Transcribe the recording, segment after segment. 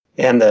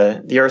and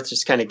the earth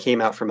just kind of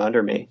came out from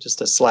under me,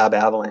 just a slab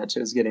avalanche.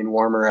 It was getting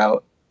warmer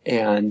out,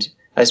 and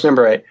I just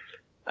remember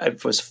I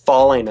was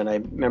falling, and I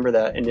remember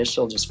that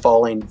initial just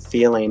falling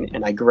feeling,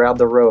 and I grabbed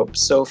the rope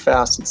so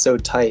fast and so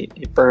tight,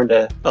 it burned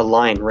a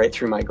line right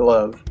through my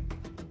glove.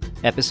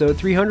 Episode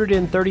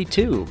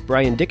 332,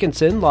 Brian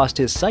Dickinson lost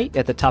his sight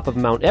at the top of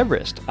Mount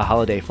Everest, a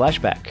holiday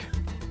flashback.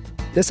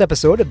 This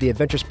episode of the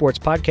Adventure Sports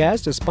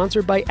Podcast is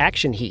sponsored by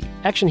Action Heat.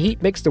 Action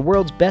Heat makes the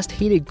world's best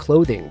heated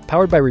clothing.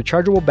 Powered by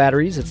rechargeable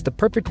batteries, it's the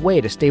perfect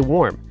way to stay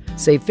warm.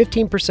 Save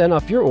 15%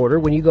 off your order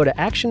when you go to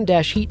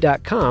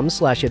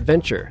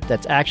action-heat.com/adventure.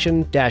 That's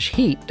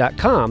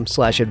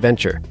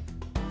action-heat.com/adventure.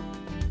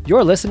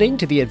 You're listening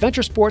to the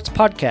Adventure Sports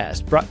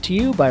Podcast, brought to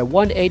you by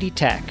 180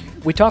 Tech.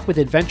 We talk with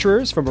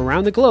adventurers from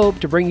around the globe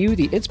to bring you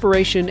the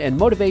inspiration and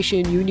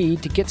motivation you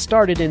need to get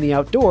started in the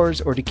outdoors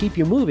or to keep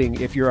you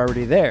moving if you're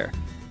already there.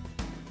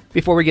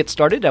 Before we get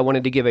started, I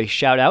wanted to give a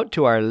shout out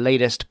to our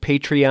latest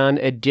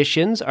Patreon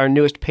additions. Our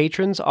newest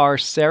patrons are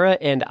Sarah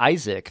and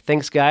Isaac.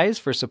 Thanks, guys,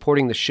 for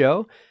supporting the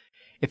show.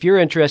 If you're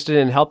interested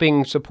in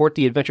helping support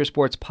the Adventure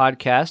Sports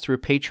Podcast through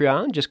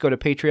Patreon, just go to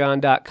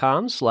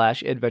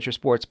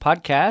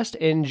patreon.com/adventuresportspodcast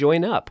and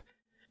join up.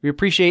 We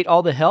appreciate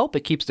all the help.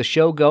 It keeps the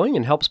show going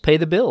and helps pay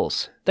the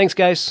bills. Thanks,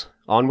 guys.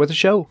 On with the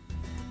show.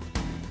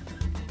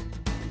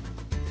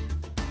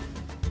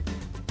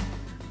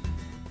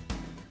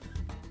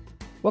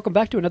 Welcome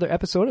back to another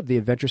episode of the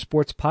Adventure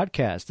Sports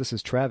Podcast. This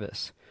is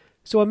Travis.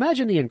 So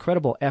imagine the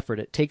incredible effort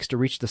it takes to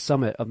reach the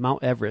summit of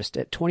Mount Everest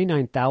at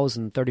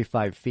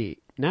 29,035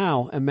 feet.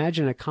 Now,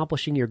 imagine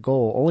accomplishing your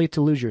goal only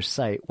to lose your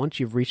sight once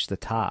you've reached the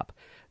top.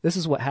 This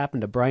is what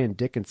happened to Brian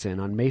Dickinson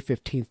on May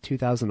 15th,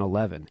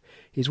 2011.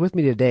 He's with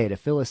me today to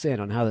fill us in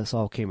on how this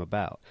all came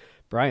about.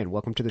 Brian,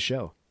 welcome to the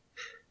show.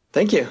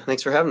 Thank you.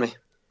 Thanks for having me.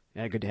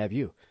 Yeah, good to have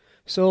you.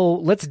 So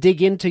let's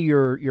dig into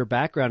your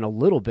background a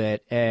little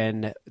bit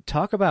and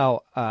talk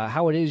about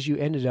how it is you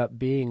ended up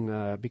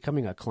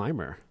becoming a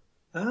climber.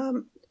 I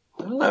don't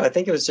know. I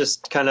think it was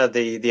just kind of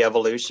the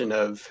evolution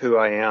of who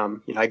I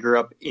am. I grew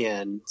up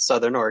in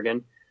Southern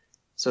Oregon,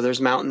 so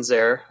there's mountains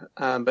there,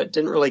 but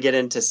didn't really get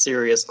into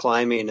serious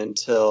climbing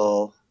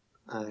until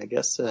I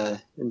guess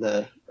in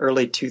the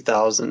early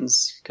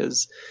 2000s,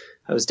 because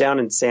I was down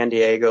in San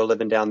Diego,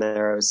 living down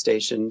there. I was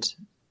stationed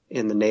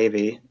in the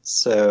Navy,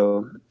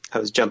 so I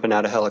was jumping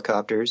out of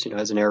helicopters,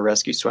 as an air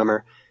rescue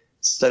swimmer.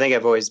 So I think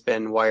I've always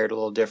been wired a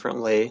little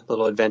differently, a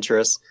little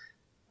adventurous.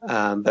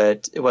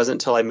 But it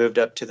wasn't until I moved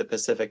up to the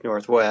Pacific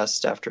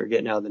Northwest after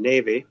getting out of the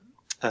Navy.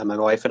 My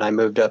wife and I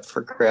moved up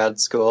for grad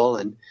school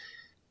and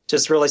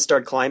just really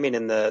started climbing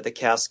in the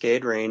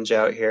Cascade Range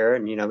out here.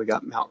 And, we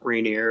got Mount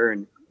Rainier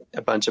and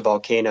a bunch of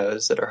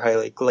volcanoes that are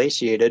highly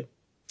glaciated,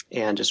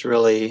 and just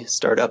really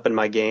started upping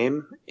my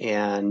game.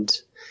 And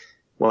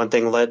one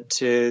thing led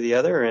to the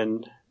other,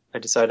 and I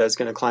decided I was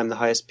going to climb the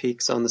highest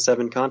peaks on the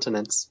 7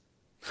 continents.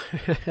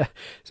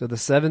 So the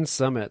 7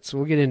 summits,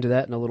 we'll get into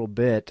that in a little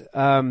bit.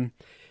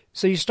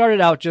 So you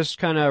started out just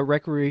kind of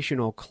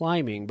recreational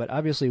climbing, but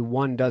obviously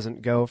one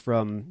doesn't go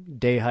from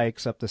day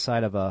hikes up the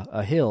side of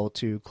a hill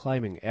to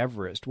climbing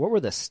Everest. What were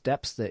the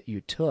steps that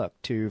you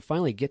took to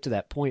finally get to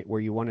that point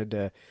where you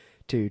wanted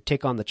to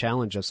take on the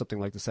challenge of something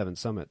like the 7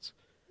 summits?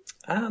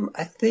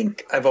 I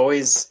think I've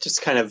always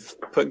just kind of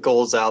put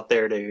goals out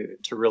there to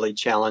really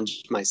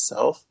challenge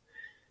myself.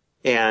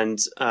 And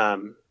I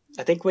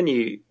think when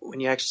you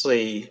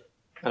actually,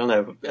 I don't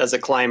know, as a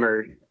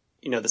climber,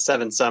 the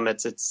 7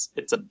 summits, it's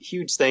a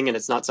huge thing, and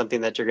it's not something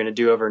that you're going to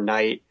do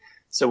overnight.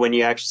 So when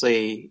you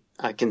actually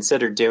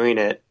consider doing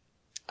it,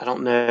 I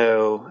don't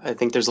know. I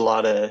think there's a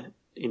lot of,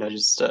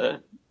 just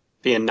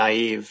being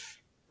naive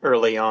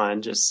early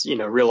on, just,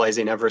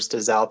 realizing Everest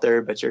is out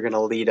there, but you're going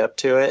to lead up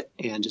to it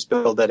and just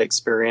build that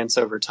experience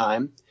over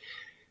time.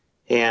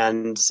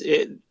 And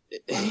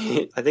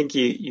I think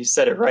you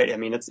said it right. I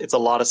mean, it's a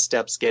lot of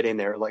steps getting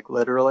there, like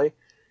literally,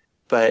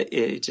 but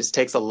it just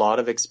takes a lot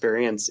of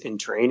experience in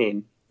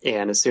training.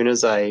 And as soon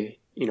as I,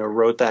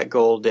 wrote that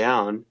goal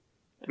down,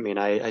 I mean,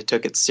 I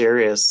took it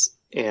serious,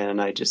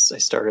 and I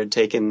started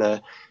taking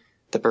the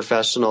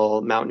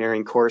professional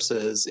mountaineering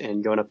courses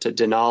and going up to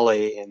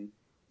Denali and,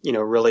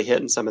 really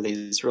hitting some of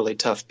these really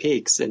tough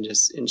peaks and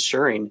just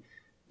ensuring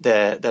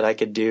that I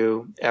could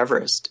do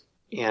Everest.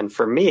 And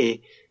for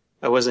me,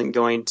 I wasn't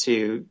going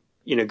to,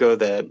 go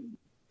the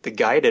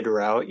guided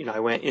route. I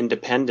went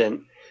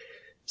independent.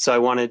 So I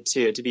wanted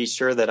to be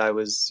sure that I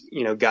was,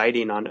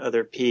 guiding on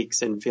other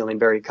peaks and feeling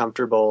very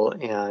comfortable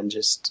and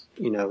just,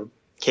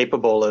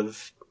 capable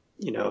of,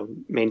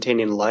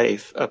 maintaining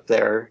life up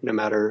there, no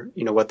matter,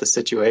 what the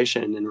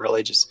situation, and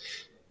really just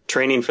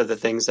training for the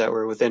things that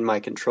were within my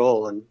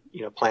control and,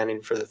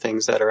 planning for the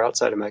things that are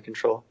outside of my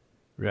control.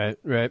 Right.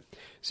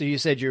 So you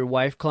said your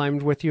wife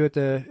climbed with you at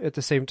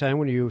the same time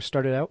when you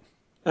started out?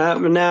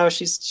 No,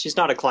 she's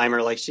not a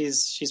climber. Like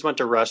she's went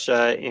to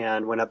Russia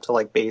and went up to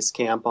like base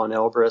camp on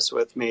Elbrus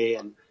with me,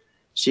 and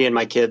she and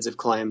my kids have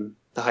climbed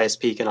the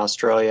highest peak in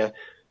Australia.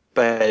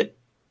 But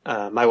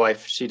my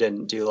wife, she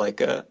didn't do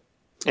like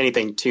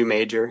anything too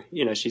major.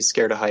 She's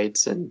scared of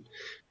heights, and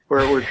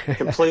we're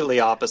completely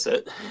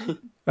opposite.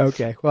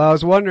 Okay. Well, I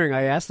was wondering,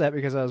 I asked that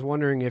because I was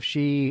wondering if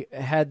she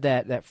had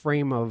that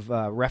frame of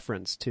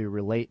reference to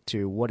relate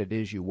to what it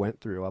is you went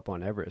through up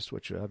on Everest,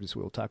 which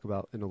obviously we'll talk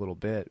about in a little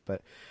bit.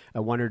 But I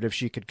wondered if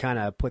she could kind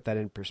of put that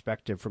in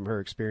perspective from her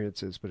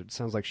experiences, but it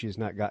sounds like she's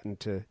not gotten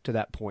to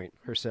that point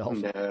herself.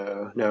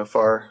 No,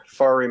 far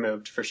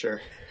removed for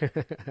sure.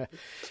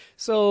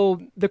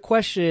 So the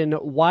question,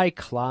 why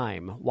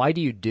climb? Why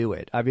do you do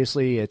it?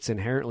 Obviously, it's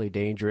inherently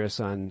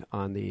dangerous on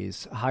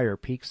these higher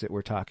peaks that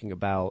we're talking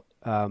about.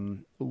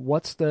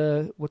 What's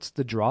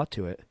the draw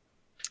to it?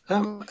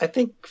 I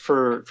think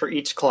for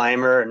each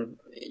climber and,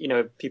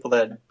 people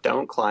that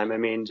don't climb, I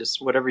mean,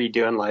 just whatever you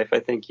do in life, I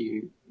think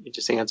you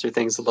just answer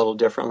things a little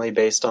differently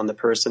based on the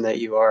person that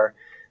you are.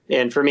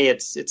 And for me,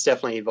 it's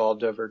definitely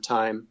evolved over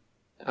time.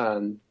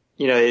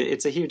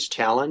 It's a huge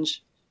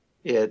challenge.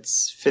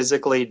 It's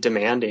physically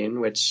demanding,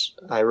 which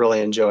I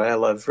really enjoy. I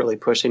love really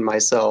pushing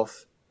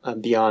myself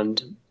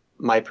beyond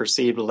my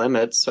perceived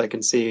limits so I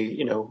can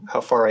see,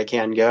 how far I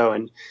can go.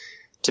 And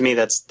to me,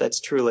 that's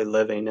truly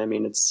living. I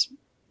mean,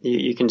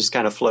 you can just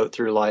kind of float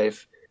through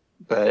life,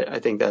 but I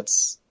think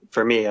that's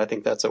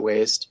a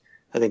waste.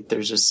 I think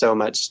there's just so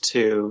much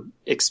to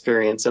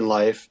experience in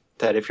life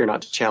that if you're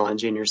not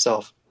challenging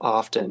yourself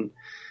often,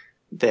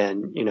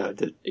 then,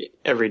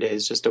 every day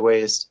is just a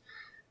waste.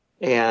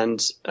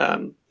 And,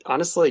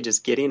 honestly,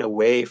 just getting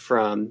away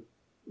from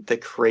the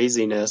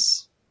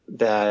craziness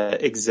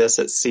that exists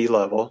at sea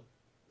level.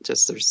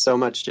 Just there's so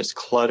much just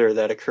clutter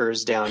that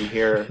occurs down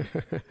here.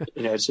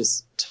 It's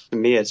just, to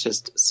me, it's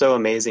just so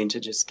amazing to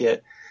just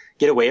get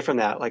away from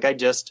that. Like I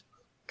just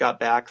got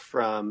back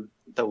from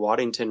the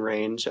Waddington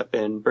Range up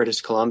in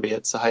British Columbia.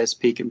 It's the highest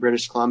peak in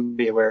British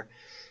Columbia, where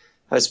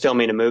I was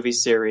filming a movie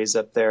series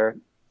up there,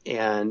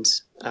 and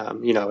a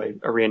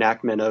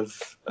reenactment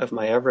of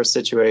my Everest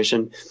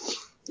situation.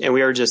 And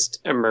we were just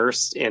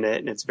immersed in it,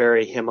 and it's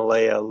very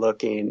Himalaya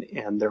looking,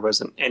 and there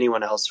wasn't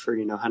anyone else for,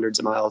 hundreds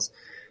of miles.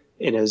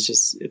 And it was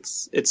just,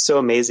 it's so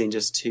amazing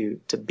just to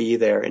be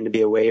there and to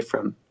be away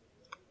from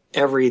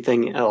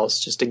everything else,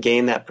 just to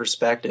gain that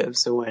perspective.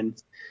 So when,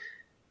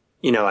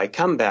 I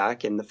come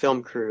back and the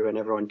film crew and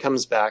everyone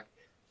comes back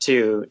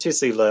to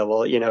sea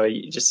level,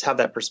 you just have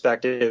that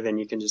perspective and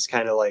you can just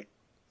kind of like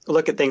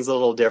look at things a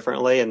little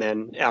differently. And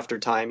then after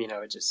time, you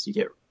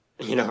get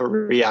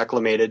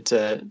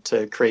reacclimated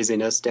to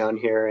craziness down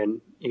here,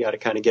 and you got to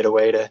kind of get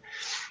away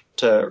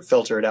to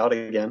filter it out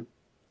again.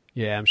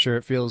 Yeah, I'm sure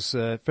it feels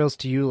to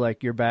you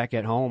like you're back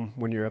at home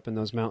when you're up in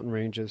those mountain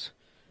ranges.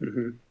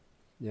 Mm-hmm.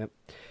 Yep.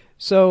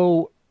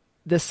 So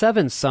the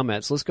 7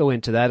 summits, let's go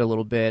into that a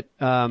little bit.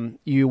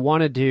 You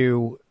wanted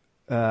to,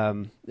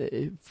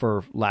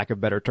 for lack of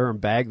a better term,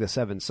 bag the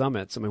 7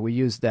 summits. I mean, we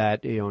use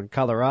that, in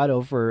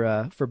Colorado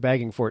for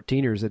bagging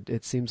 14ers.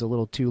 It seems a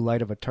little too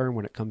light of a term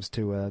when it comes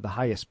to the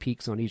highest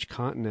peaks on each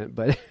continent.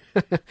 But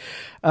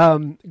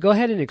go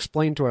ahead and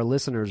explain to our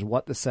listeners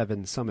what the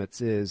 7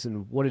 summits is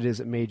and what it is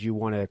that made you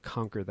want to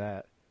conquer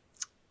that.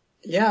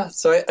 Yeah,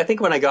 so I think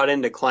when I got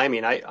into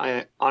climbing,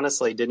 I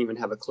honestly didn't even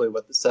have a clue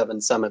what the 7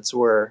 summits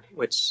were,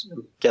 which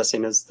I'm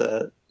guessing is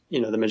the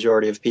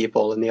majority of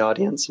people in the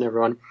audience and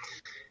everyone.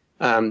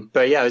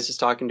 But yeah, I was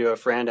just talking to a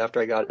friend after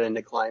I got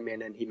into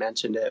climbing, and he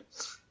mentioned it,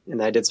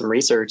 and I did some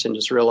research and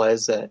just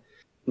realized that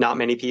not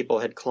many people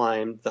had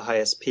climbed the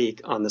highest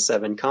peak on the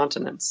 7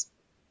 continents.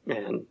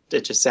 And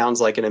it just sounds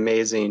like an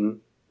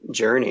amazing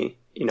journey.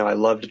 I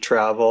love to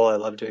travel. I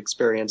love to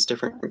experience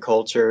different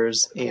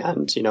cultures,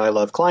 and, I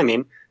love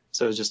climbing.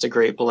 So it was just a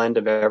great blend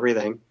of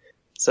everything.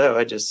 So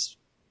I just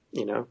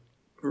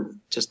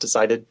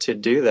decided to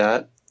do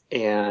that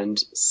and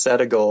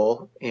set a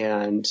goal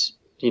and,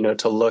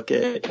 to look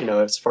at,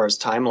 as far as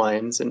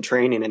timelines and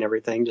training and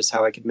everything, just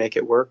how I could make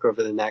it work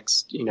over the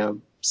next,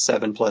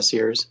 7+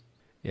 years.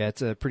 Yeah,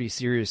 it's a pretty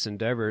serious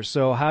endeavor.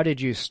 So how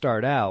did you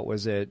start out?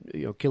 Was it,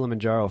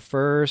 Kilimanjaro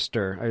first,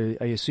 or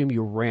I assume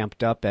you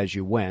ramped up as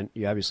you went?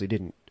 You obviously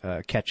didn't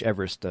catch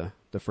Everest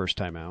the first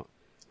time out.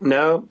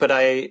 No, but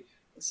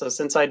so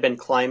since I'd been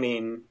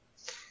climbing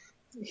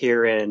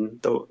here in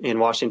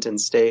Washington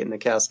State in the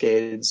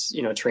Cascades,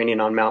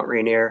 training on Mount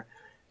Rainier,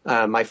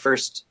 my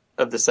first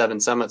of the 7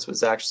 summits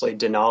was actually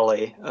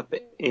Denali up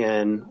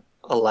in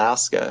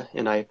Alaska.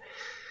 And I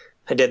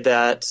did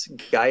that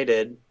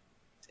guided,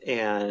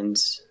 and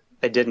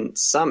I didn't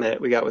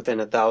summit. We got within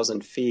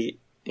 1,000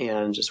 feet,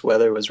 and just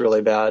weather was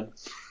really bad.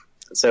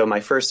 So my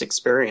first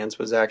experience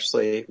was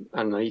actually, I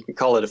don't know, you can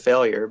call it a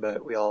failure,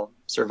 but we all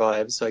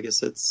survived. So I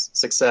guess it's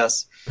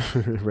success.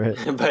 Right.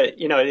 But,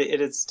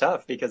 it is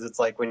tough because it's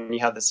like when you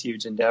have this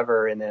huge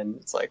endeavor and then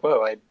it's like,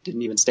 whoa, I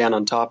didn't even stand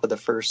on top of the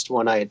first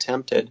one I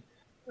attempted.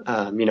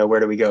 Where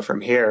do we go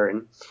from here?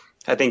 And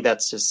I think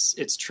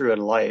it's true in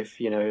life.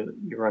 You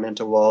run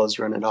into walls,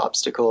 you run into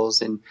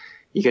obstacles, and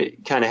you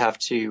kind of have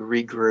to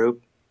regroup,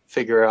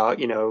 figure out,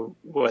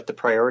 what the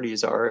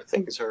priorities are, if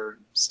things are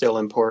still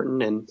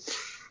important, and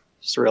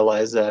just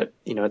realize that,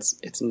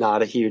 it's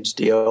not a huge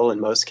deal in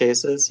most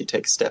cases. You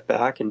take a step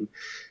back and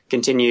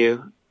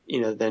continue,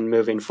 then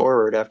moving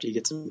forward after you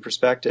get some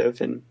perspective.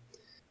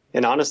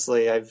 And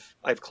honestly,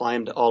 I've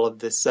climbed all of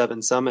the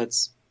 7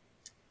 summits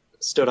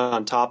stood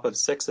on top of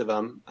 6 of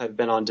them. I've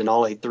been on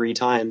Denali 3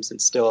 times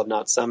and still have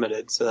not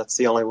summited. So that's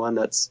the only one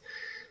that's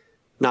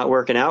not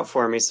working out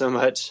for me so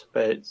much.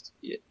 But,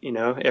 you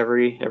know,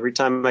 every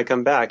time I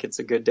come back, it's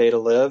a good day to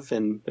live,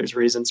 and there's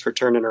reasons for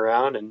turning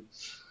around. And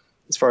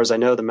as far as I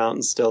know, the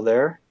mountain's still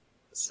there.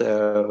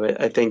 So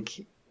I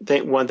think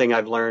one thing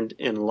I've learned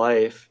in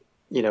life,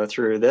 you know,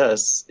 through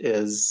this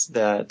is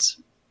that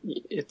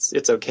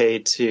it's okay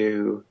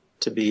to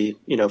be,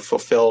 you know,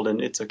 fulfilled,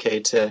 and it's okay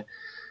to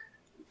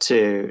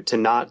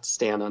not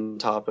stand on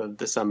top of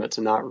the summit,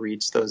 to not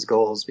reach those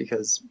goals,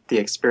 because the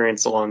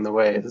experience along the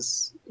way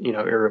is, you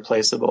know,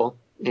 irreplaceable.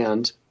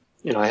 And,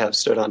 you know, I have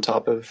stood on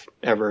top of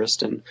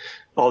Everest and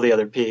all the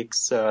other peaks,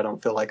 so I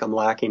don't feel like I'm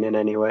lacking in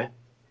any way.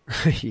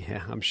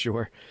 Yeah, I'm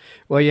sure.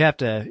 Well, you have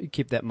to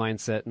keep that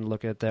mindset and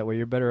look at it that way.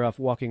 You're better off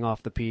walking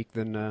off the peak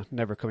than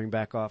never coming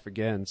back off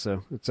again.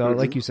 So it's all,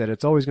 like you said,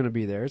 it's always going to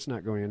be there. It's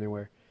not going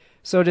anywhere.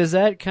 So does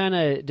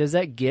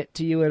that get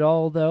to you at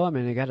all, though? I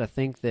mean, I got to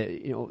think that,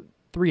 you know,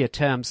 3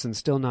 attempts and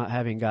still not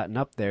having gotten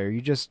up there,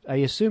 I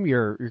assume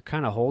you're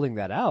kind of holding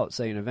that out,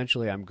 saying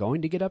eventually I'm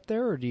going to get up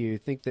there, or do you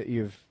think that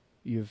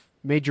you've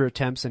made your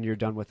attempts and you're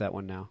done with that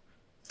one now?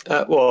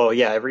 Well,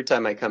 yeah, every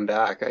time I come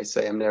back, I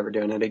say I'm never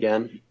doing it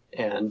again.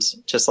 And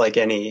just like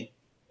any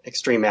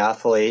extreme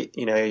athlete,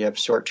 you know, you have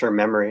short-term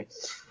memory,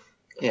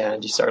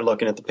 and you start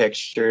looking at the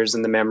pictures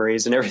and the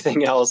memories and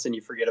everything else, and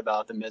you forget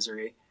about the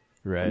misery,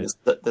 right?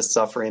 The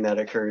suffering that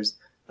occurs.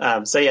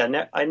 So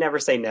yeah, I never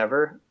say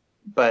never,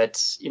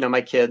 but you know,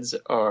 my kids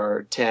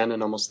are 10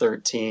 and almost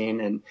 13,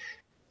 and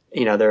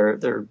you know,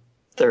 they're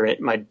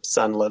my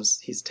son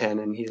he's 10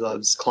 and he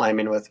loves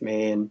climbing with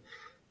me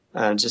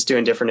and just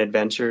doing different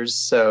adventures.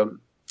 So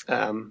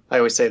I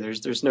always say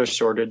there's no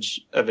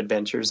shortage of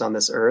adventures on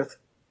this earth.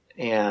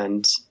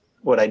 And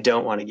what I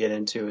don't want to get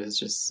into is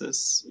just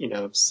this, you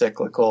know,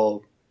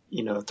 cyclical,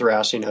 you know,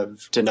 thrashing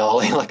of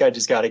Denali, like I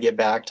just got to get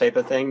back type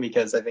of thing,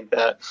 because I think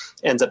that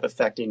ends up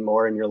affecting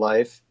more in your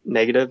life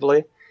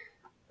negatively.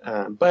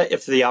 But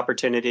if the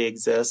opportunity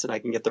exists and I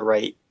can get the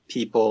right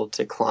people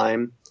to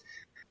climb,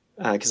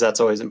 because that's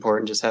always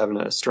important, just having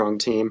a strong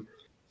team.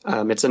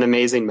 It's an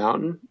amazing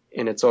mountain,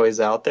 and it's always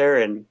out there,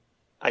 and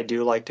I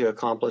do like to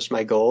accomplish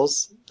my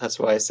goals. That's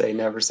why I say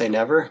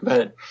never.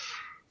 But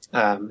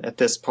at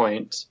this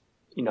point,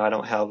 you know, I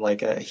don't have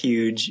like a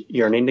huge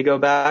yearning to go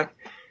back.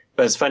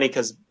 But it's funny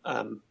because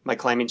my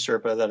climbing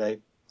Sherpa that I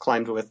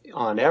climbed with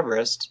on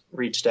Everest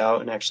reached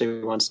out and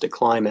actually wants to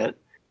climb it.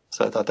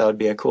 So I thought that would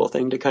be a cool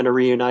thing to kind of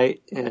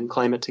reunite and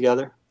climb it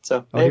together.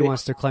 So he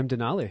wants to climb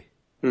Denali.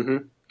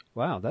 Mm-hmm.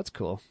 Wow, that's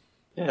cool.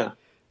 Yeah.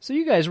 So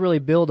you guys really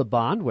build a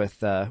bond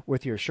with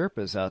your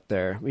Sherpas out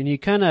there. I mean, you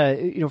kind of,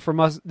 you know,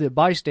 from us, the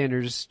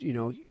bystanders, you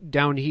know,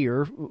 down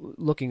here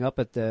looking up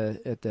at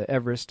the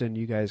Everest and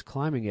you guys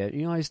climbing it,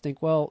 you know, I just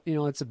think, well, you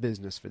know, it's a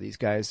business for these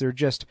guys.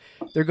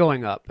 They're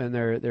going up and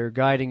they're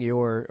guiding you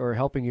or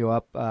helping you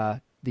up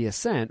the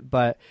ascent,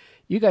 but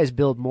you guys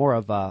build more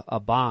of a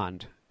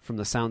bond from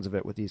the sounds of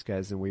it with these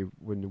guys than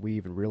we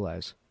even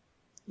realize.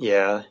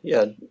 Yeah.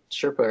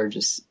 Sherpa are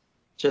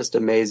just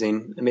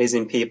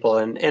amazing people.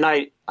 And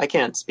I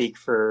can't speak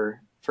for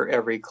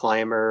every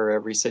climber or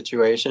every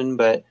situation,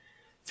 but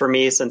for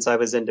me, since I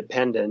was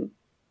independent,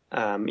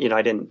 you know,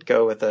 I didn't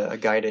go with a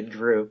guided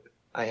group.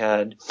 I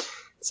had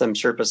some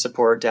Sherpa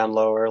support down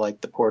lower,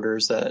 like the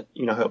porters that,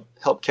 you know,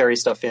 help carry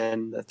stuff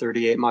in the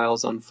 38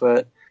 miles on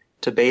foot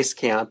to base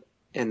camp,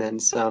 and then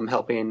some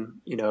helping,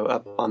 you know,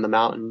 up on the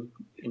mountain,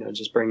 you know,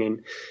 just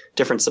bringing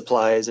different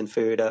supplies and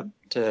food up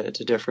to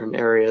different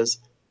areas.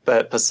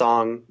 But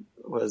Pasong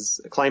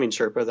was a climbing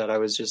Sherpa that I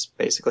was just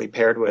basically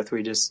paired with.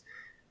 We just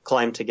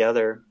climbed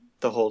together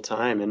the whole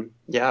time. And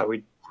yeah,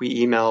 we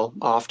email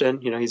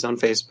often, you know, he's on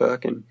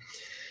Facebook,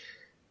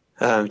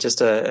 and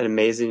just an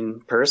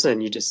amazing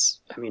person.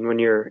 When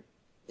you're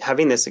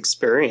having this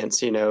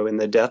experience, you know, in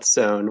the death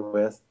zone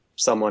with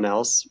someone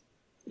else,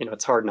 you know,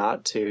 it's hard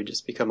not to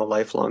just become a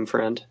lifelong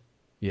friend.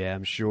 Yeah,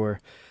 I'm sure.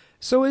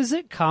 So is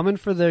it common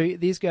for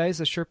these guys,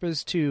 the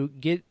Sherpas, to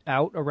get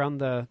out around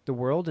the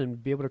world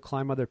and be able to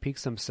climb other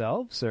peaks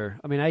themselves? Or,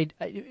 I mean,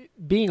 I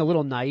being a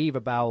little naive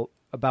about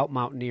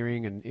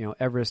mountaineering and, you know,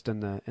 Everest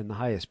and the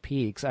highest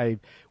peaks, I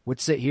would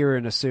sit here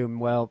and assume,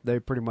 well, they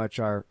pretty much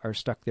are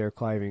stuck there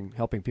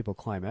helping people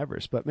climb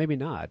Everest, but maybe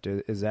not.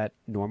 Is that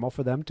normal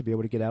for them to be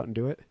able to get out and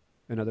do it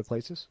in other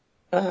places?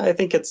 I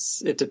think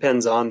it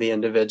depends on the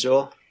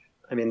individual.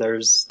 I mean,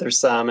 there's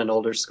some in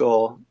older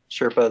school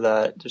Sherpa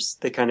that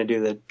they kind of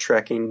do the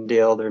trekking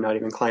deal. They're not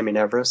even climbing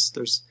Everest.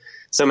 There's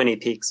so many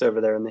peaks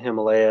over there in the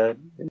Himalaya,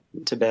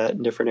 in Tibet,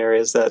 and different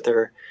areas that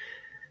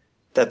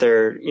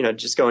they're, you know,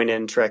 just going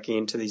in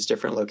trekking to these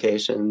different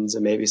locations,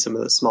 and maybe some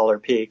of the smaller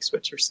peaks,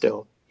 which are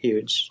still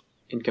huge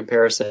in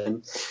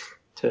comparison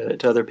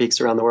to other peaks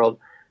around the world.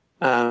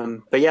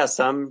 But yeah,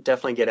 some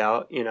definitely get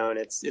out, you know, and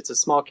it's a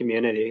small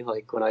community.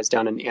 Like when I was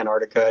down in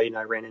Antarctica, you know,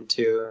 I ran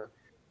into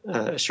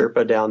a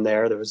Sherpa down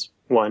there. There was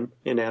one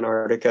in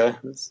Antarctica.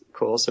 It was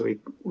cool. So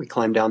we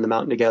climbed down the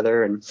mountain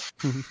together, and,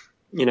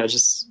 you know,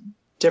 just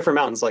different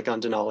mountains, like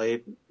on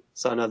Denali,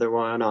 saw another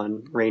one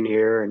on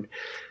Rainier. And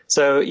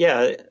so,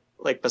 yeah,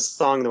 like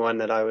Basong, the one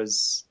that I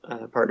was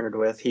partnered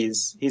with,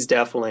 he's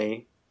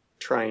definitely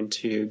trying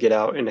to get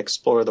out and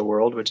explore the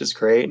world, which is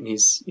great. And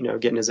he's,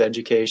 getting his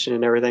education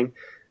and everything.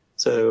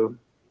 So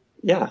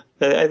yeah,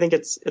 I think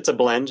it's a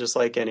blend just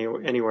like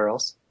anywhere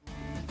else.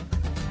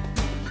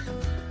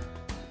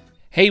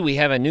 Hey, we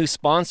have a new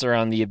sponsor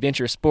on the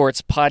Adventure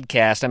Sports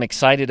podcast. I'm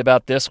excited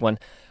about this one.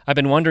 I've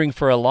been wondering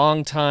for a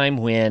long time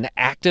when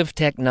active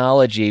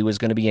technology was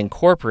going to be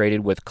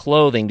incorporated with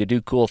clothing to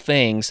do cool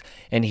things,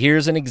 and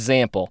here's an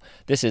example.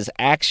 This is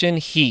Action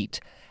Heat.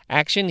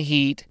 Action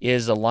Heat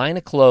is a line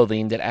of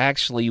clothing that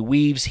actually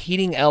weaves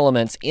heating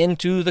elements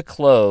into the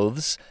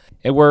clothes.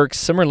 It works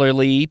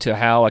similarly to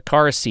how a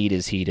car seat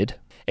is heated,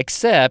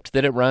 except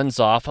that it runs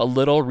off a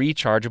little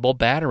rechargeable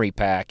battery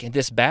pack. And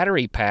this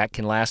battery pack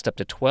can last up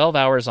to 12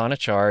 hours on a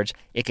charge.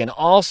 It can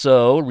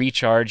also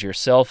recharge your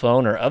cell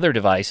phone or other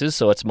devices,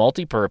 so it's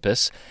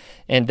multi-purpose.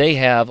 And they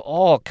have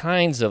all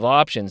kinds of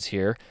options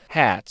here.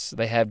 Hats,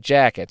 they have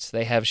jackets,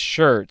 they have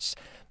shirts,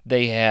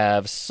 they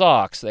have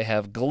socks, they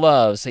have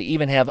gloves, they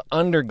even have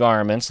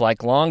undergarments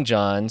like long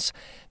johns.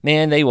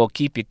 Man, they will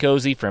keep you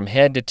cozy from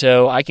head to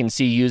toe. I can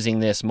see using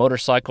this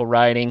motorcycle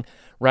riding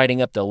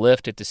up the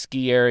lift at the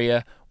ski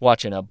area,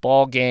 watching a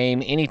ball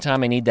game.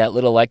 Anytime I need that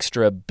little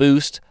extra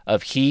boost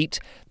of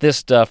heat, this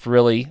stuff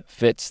really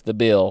fits the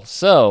bill.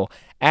 So,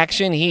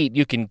 Action Heat,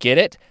 you can get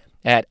it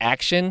at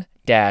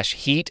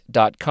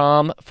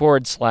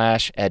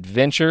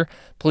action-heat.com/adventure.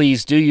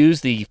 Please do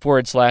use the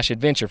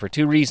 /adventure for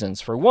two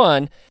reasons. For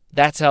one,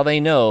 that's how they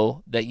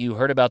know that you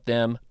heard about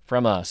them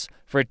from us.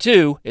 For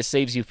two, it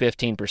saves you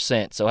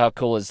 15%. So how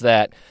cool is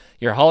that?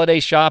 Your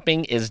holiday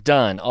shopping is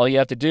done. All you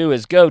have to do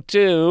is go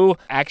to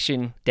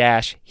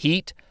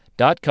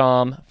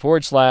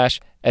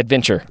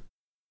action-heat.com/adventure.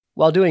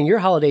 While doing your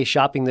holiday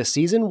shopping this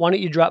season, why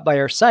don't you drop by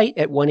our site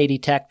at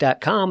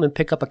 180tech.com and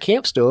pick up a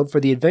camp stove for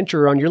the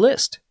adventurer on your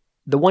list.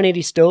 The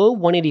 180 stove,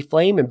 180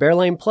 flame, and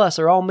Bearline Plus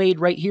are all made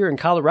right here in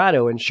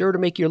Colorado and sure to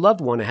make your loved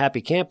one a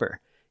happy camper.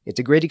 It's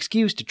a great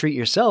excuse to treat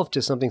yourself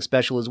to something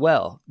special as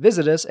well.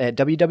 Visit us at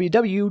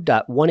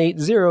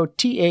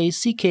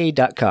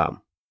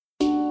www.180tack.com.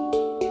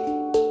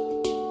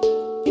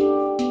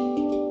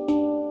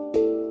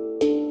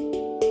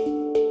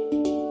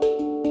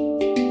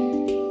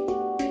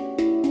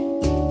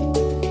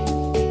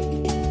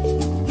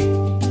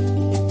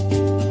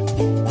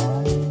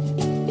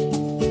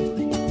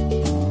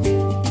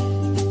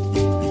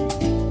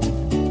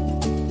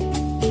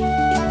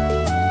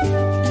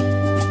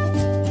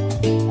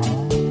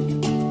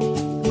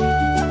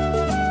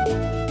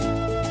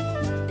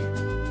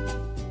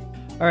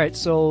 All right,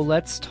 so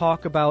let's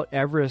talk about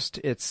Everest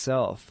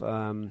itself.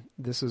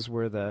 This is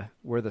where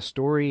the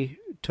story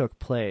took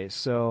place.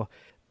 So,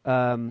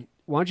 why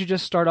don't you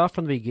just start off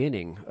from the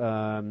beginning?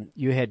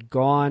 You had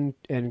gone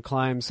and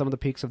climbed some of the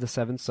peaks of the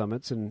 7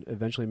 summits and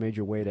eventually made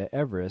your way to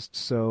Everest.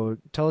 So,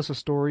 tell us a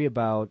story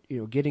about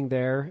getting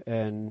there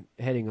and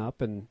heading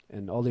up and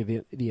all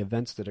the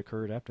events that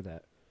occurred after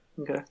that.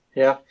 Okay,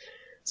 yeah.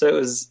 So it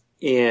was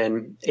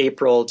in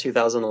April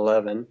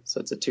 2011. So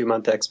it's a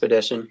 2-month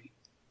expedition.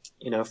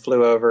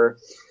 Flew over,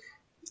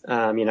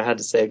 had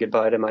to say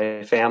goodbye to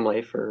my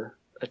family for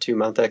a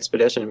 2-month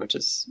expedition, which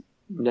is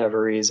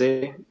never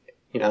easy.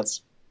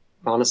 It's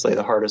honestly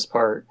the hardest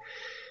part.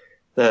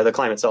 The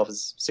climb itself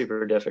is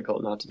super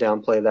difficult, not to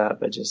downplay that,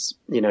 but just,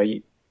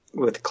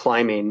 with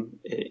climbing,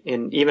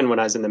 and even when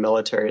I was in the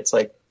military, it's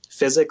like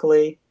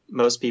physically,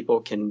 most people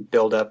can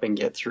build up and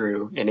get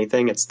through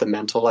anything. It's the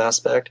mental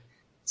aspect.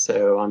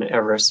 So on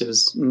Everest, it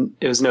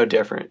was no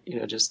different,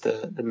 just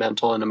the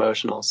mental and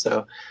emotional.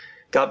 So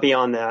got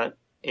beyond that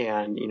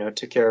and,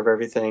 took care of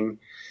everything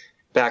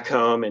back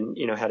home and,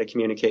 had a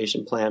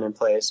communication plan in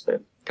place,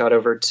 but got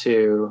over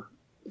to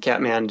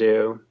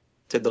Kathmandu,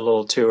 did the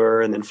little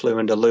tour, and then flew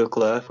into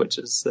Lukla, which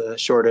is the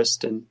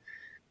shortest and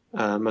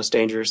most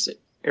dangerous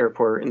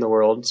airport in the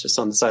world. It's just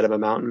on the side of a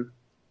mountain.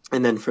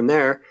 And then from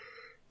there,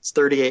 it's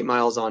 38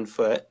 miles on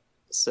foot.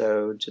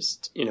 So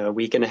just, a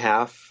week and a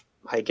half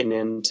hiking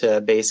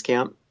into base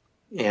camp,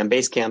 and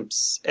base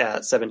camp's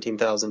at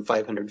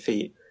 17,500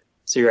 feet.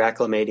 So you're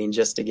acclimating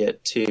just to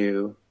get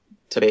to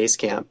base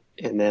camp.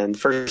 And then the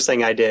first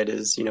thing I did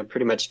is,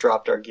 pretty much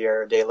dropped our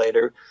gear. A day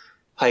later,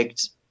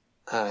 hiked,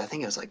 I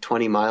think it was like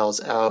 20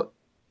 miles out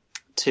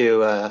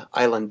to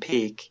Island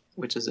Peak,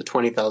 which is a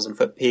 20,000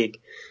 foot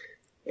peak,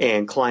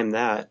 and climbed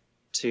that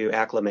to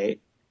acclimate.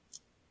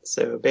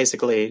 So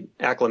basically,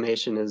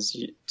 acclimation is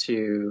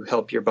to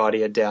help your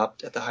body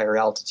adapt at the higher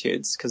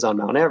altitudes, because on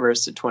Mount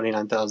Everest at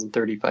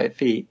 29,035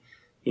 feet,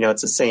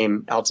 it's the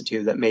same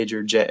altitude that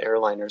major jet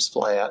airliners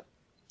fly at.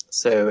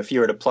 So if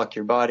you were to pluck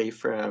your body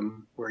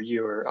from where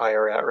you or I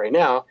are at right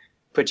now,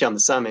 put you on the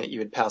summit, you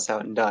would pass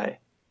out and die.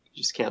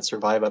 You just can't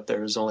survive up there.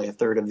 There's only a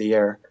third of the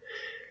air.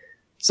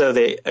 So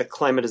the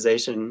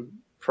acclimatization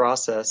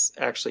process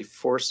actually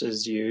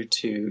forces you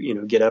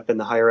to, get up in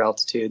the higher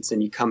altitudes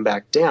and you come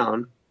back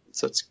down.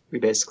 So we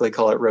basically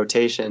call it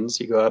rotations.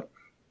 You go up,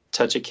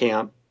 touch a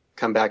camp,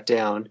 come back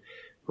down,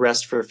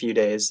 rest for a few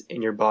days,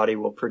 and your body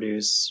will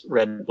produce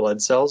red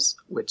blood cells,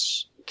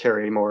 which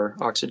carry more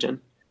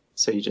oxygen.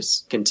 So you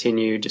just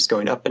continue just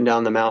going up and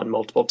down the mountain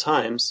multiple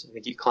times. I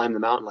think you climb the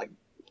mountain like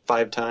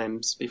 5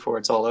 times before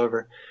it's all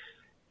over.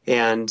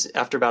 And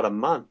after about a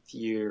month,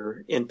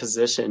 you're in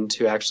position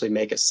to actually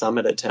make a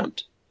summit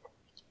attempt.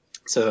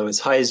 So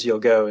as high as you'll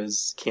go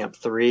is Camp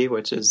 3,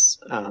 which is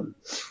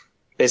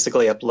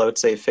basically up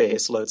Lhotse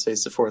face. Lhotse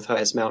is the 4th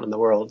highest mountain in the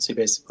world. So you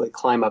basically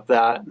climb up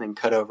that and then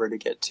cut over to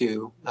get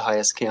to the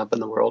highest camp in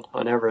the world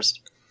on Everest.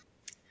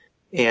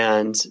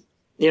 And,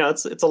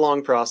 it's a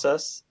long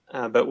process.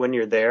 But when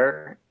you're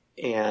there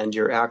and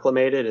you're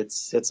acclimated,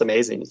 it's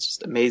amazing. It's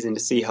just amazing to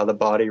see how the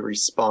body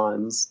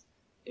responds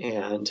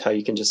and how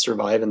you can just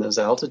survive in those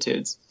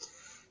altitudes.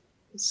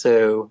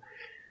 So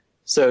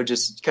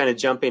just kind of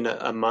jumping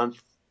a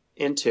month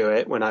into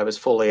it, when I was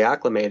fully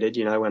acclimated,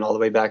 I went all the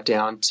way back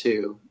down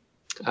to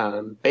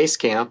base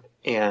camp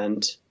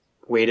and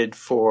waited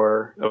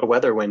for a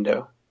weather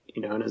window,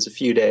 and it was a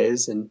few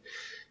days. And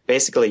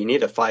basically you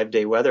need a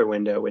 5-day weather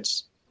window,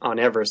 which on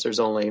Everest,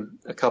 there's only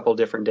a couple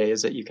different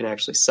days that you can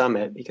actually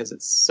summit because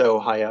it's so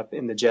high up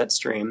in the jet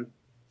stream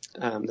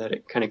that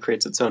it kind of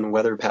creates its own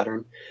weather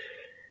pattern.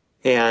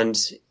 And,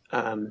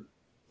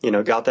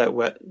 got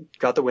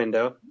the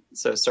window.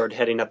 So started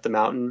heading up the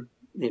mountain,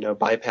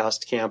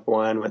 bypassed Camp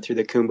 1, went through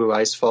the Khumbu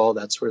Icefall.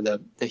 That's where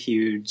the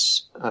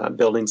huge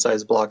building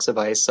size blocks of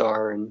ice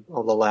are and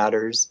all the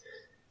ladders.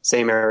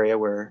 Same area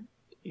where,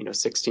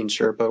 16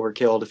 Sherpa were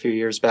killed a few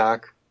years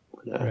back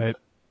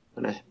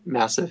when a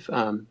massive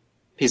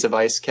piece of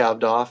ice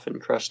calved off and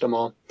crushed them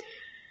all.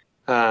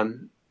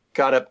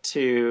 Got up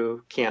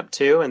to Camp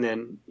 2, and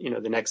then,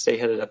 the next day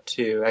headed up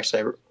to,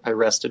 actually I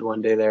rested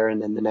one day there,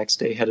 and then the next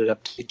day headed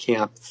up to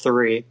Camp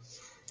 3.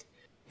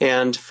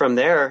 And from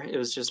there, it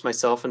was just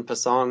myself and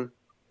Pasang.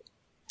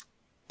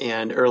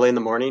 And early in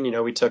the morning,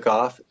 we took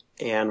off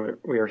and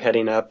we were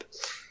heading up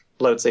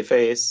Lhotse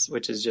face,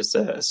 which is just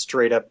a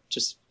straight up,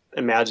 just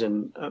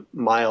imagine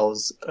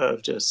miles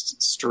of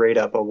just straight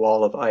up a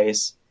wall of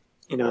ice.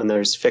 And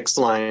there's fixed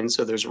lines,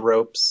 so there's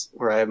ropes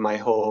where I have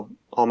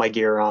all my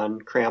gear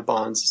on,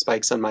 crampons,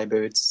 spikes on my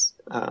boots,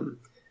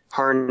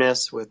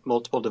 harness with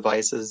multiple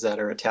devices that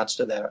are attached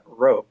to that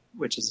rope,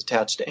 which is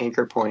attached to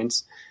anchor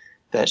points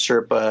that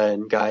Sherpa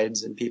and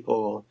guides and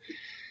people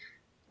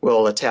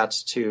will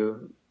attach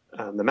to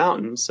the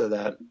mountain so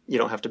that you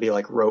don't have to be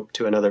like roped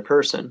to another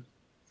person.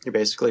 You're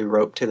basically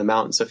roped to the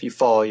mountain. So if you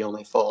fall, you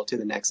only fall to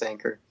the next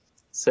anchor.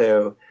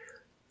 So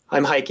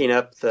I'm hiking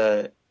up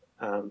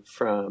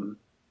from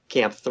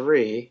Camp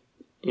 3,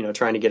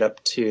 trying to get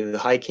up to the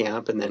high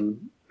camp, and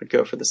then would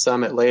go for the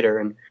summit later.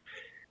 And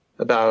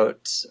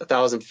about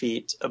 1,000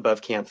 feet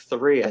above Camp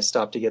 3, I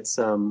stopped to get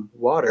some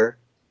water,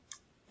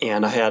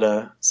 and I had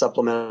a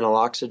supplemental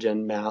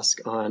oxygen mask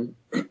on.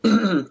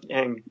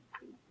 And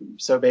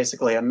so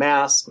basically a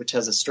mask, which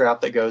has a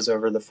strap that goes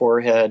over the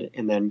forehead,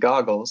 and then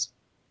goggles.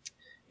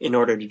 In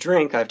order to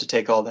drink, I have to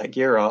take all that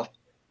gear off.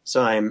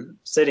 So I'm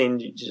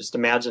sitting, just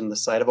imagine the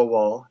side of a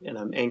wall, and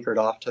I'm anchored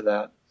off to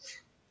that.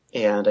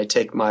 And I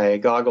take my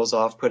goggles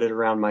off, put it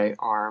around my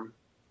arm,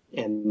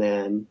 and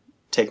then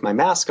take my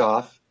mask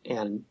off,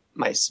 and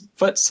my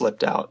foot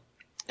slipped out.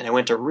 And I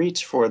went to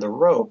reach for the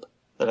rope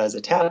that I was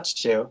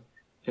attached to.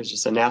 It was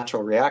just a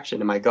natural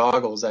reaction, and my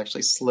goggles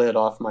actually slid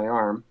off my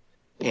arm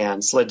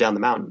and slid down the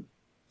mountain.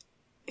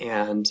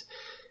 And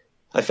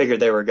I figured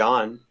they were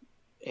gone.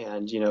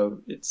 And,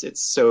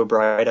 it's so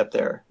bright up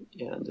there,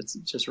 and it's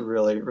just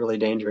really, really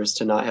dangerous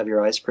to not have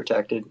your eyes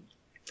protected.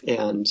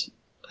 And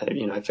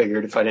I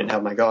figured if I didn't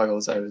have my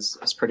goggles, I was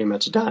pretty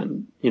much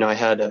done. I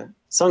had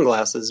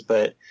sunglasses,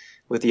 but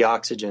with the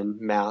oxygen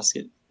mask,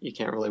 you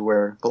can't really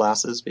wear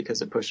glasses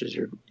because it pushes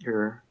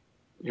your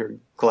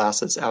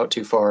glasses out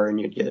too far,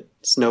 and you'd get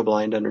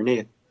snowblind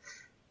underneath.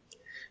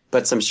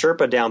 But some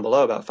Sherpa down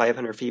below, about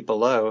 500 feet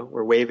below,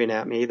 were waving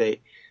at me.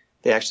 They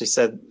actually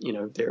said,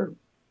 they're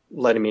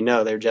letting me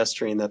know, they're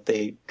gesturing that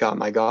they got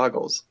my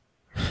goggles.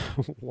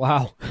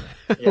 Wow.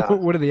 Yeah.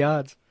 What are the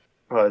odds?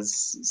 Well,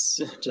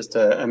 it's just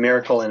a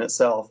miracle in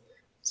itself.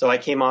 So I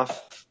came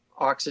off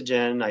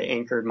oxygen. I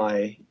anchored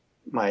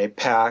my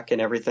pack and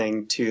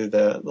everything to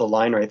the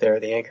line right there,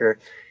 the anchor,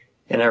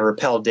 and I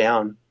rappelled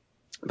down.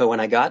 But when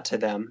I got to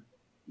them,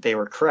 they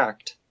were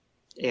cracked.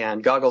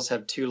 And goggles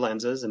have 2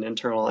 lenses, an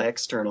internal and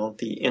external.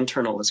 The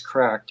internal was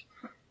cracked.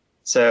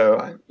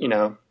 So,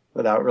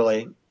 without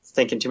really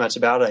thinking too much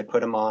about it, I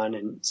put them on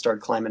and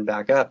started climbing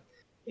back up.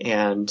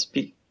 And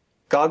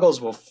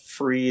goggles will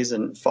freeze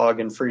and fog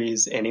and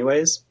freeze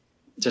anyways,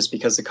 just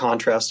because the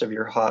contrast of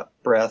your hot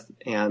breath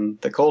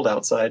and the cold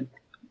outside.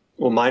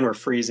 Well, mine were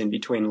freezing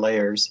between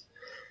layers.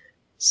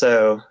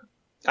 So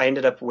I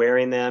ended up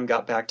wearing them,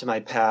 got back to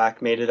my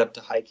pack, made it up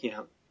to high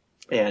camp,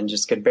 and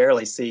just could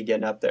barely see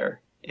getting up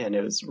there. And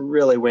it was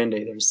really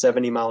windy. There was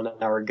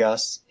 70-mile-an-hour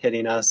gusts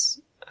hitting us.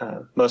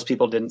 Most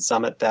people didn't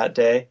summit that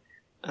day.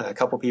 A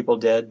couple people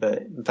did, but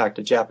in fact,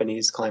 a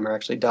Japanese climber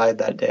actually died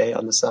that day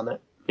on the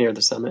summit, near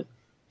the summit.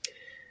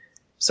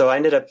 So I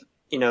ended up,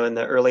 in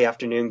the early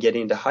afternoon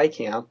getting to high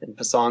camp, and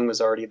Pasang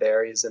was already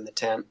there. He was in the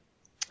tent.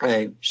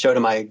 I showed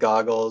him my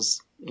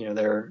goggles.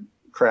 They're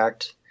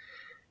cracked.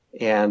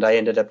 And I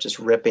ended up just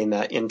ripping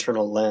that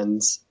internal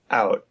lens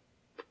out,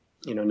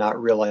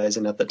 not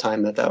realizing at the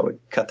time that would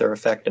cut their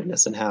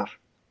effectiveness in half.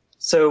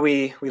 So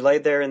we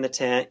laid there in the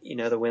tent,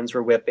 the winds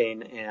were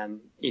whipping,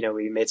 and,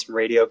 we made some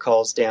radio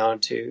calls down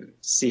to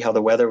see how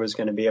the weather was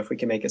going to be if we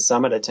can make a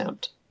summit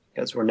attempt,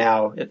 because we're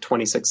now at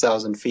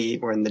 26,000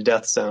 feet. We're in the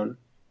death zone,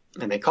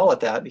 and they call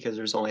it that because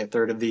there's only a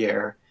third of the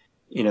air.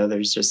 You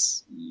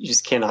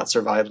just cannot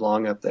survive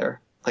long up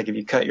there. Like if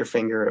you cut your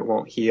finger, it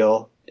won't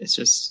heal.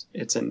 It's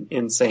an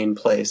insane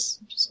place.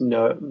 Just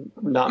not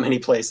many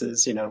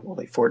places,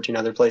 only 14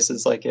 other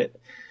places like it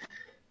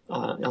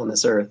on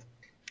this earth.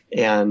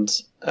 And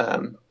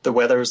the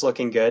weather was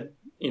looking good.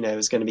 It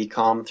was going to be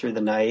calm through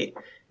the night.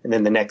 And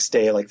then the next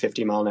day, like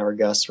 50-mile-an-hour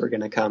gusts were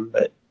going to come.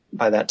 But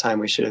by that time,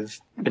 we should have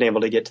been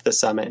able to get to the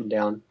summit and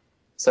down.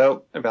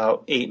 So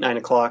about 8, 9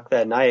 o'clock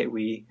that night,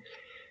 we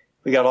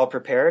got all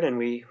prepared and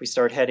we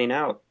started heading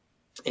out.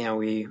 And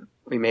we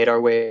made our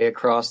way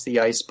across the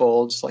ice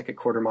bulge, like a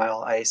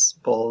 1/4-mile ice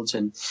bulge,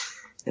 and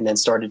then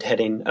started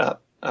heading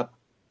up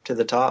to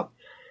the top.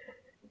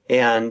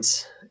 And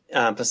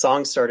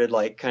Pasang started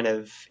like kind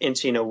of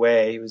inching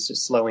away. He was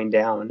just slowing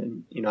down.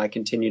 And, I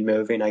continued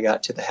moving. I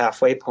got to the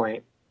halfway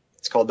point.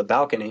 It's called the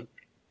balcony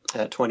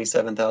at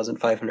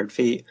 27,500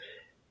 feet.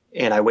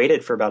 And I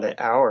waited for about an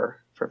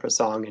hour for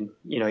Pasang. And,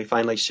 he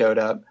finally showed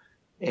up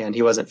and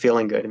he wasn't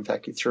feeling good. In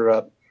fact, he threw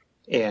up.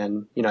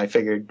 And, I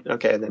figured,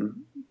 okay,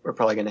 then we're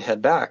probably going to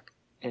head back.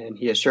 And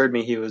he assured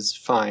me he was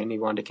fine. He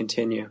wanted to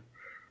continue.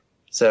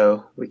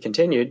 So we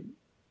continued,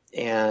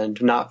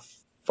 and not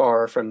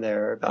far from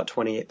there, about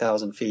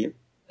 28,000 feet,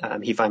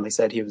 he finally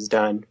said he was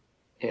done.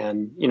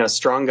 And,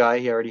 strong guy,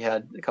 he already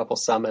had a couple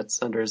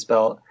summits under his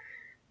belt.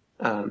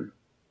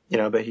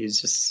 But he's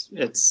just,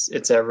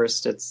 it's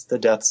Everest, it's the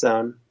death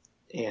zone.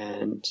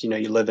 And,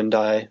 you live and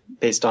die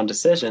based on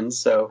decisions.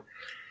 So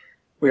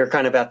we were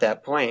kind of at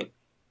that point.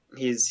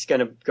 He's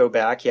going to go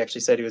back. He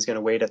actually said he was going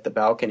to wait at the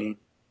balcony.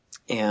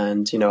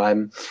 And,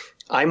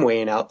 I'm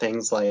weighing out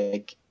things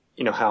like,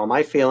 how am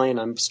I feeling?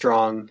 I'm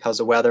strong. How's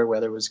the weather?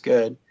 Weather was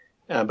good.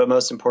 But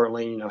most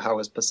importantly, how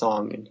was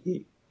Pasang? And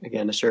he,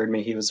 again, assured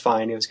me he was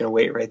fine. He was going to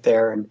wait right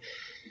there and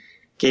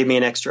gave me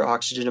an extra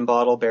oxygen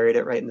bottle, buried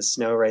it right in the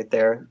snow right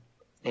there.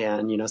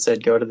 And,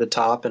 said, go to the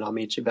top and I'll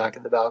meet you back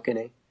at the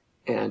balcony.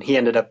 And he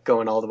ended up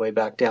going all the way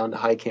back down to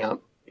high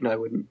camp. I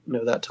wouldn't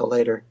know that till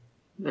later.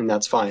 And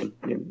that's fine.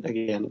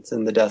 Again, it's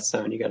in the death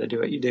zone. You got to do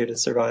what you do to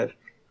survive.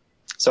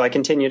 So I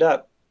continued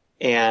up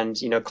and,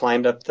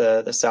 climbed up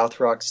the South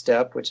Rock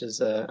Step, which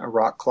is a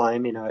rock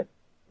climb, at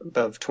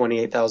above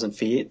 28,000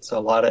 feet. It's a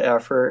lot of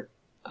effort,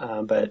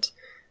 but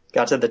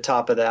got to the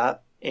top of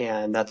that.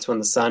 And that's when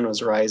the sun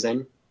was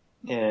rising.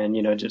 And,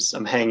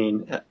 I'm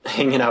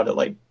hanging out at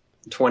like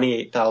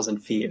 28,000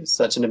 feet. It was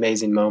such an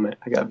amazing moment.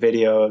 I got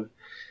video of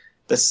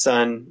the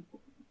sun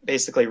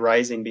basically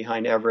rising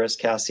behind Everest,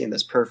 casting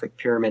this perfect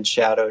pyramid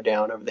shadow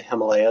down over the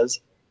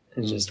Himalayas.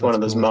 It's just one of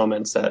those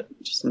moments that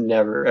just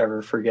never,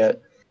 ever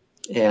forget.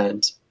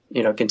 And,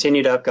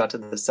 continued up, got to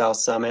the south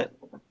summit,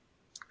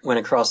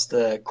 went across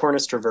the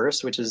Cornice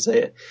Traverse, which is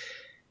an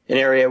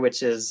area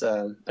which is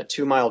a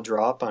 2-mile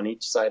drop on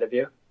each side of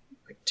you,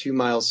 like 2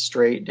 miles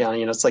straight down.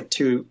 It's like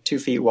 2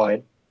 feet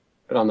wide.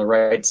 But on the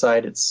right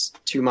side, it's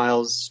 2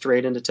 miles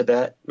straight into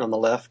Tibet. And on the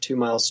left, 2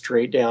 miles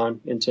straight down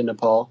into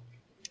Nepal.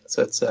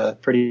 So it's a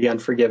pretty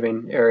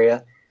unforgiving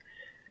area.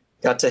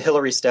 Got to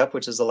Hillary Step,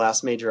 which is the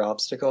last major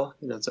obstacle.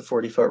 It's a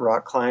 40-foot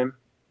rock climb.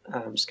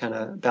 Just kind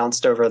of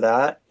bounced over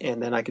that.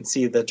 And then I could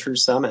see the true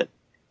summit.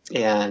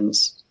 And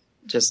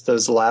just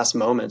those last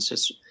moments,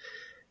 just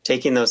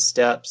taking those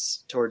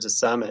steps towards the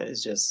summit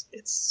is just,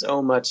 it's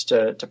so much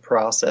to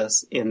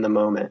process in the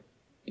moment,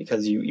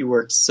 because you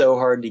worked so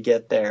hard to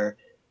get there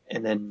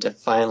and then to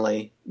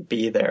finally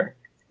be there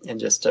and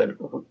just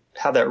to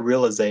have that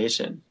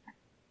realization,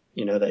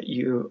 that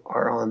you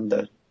are on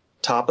the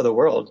top of the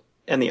world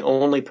and the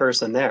only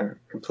person there,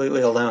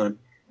 completely alone.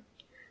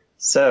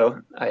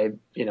 So I,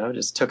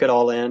 just took it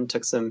all in,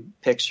 took some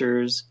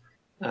pictures,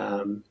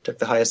 took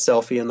the highest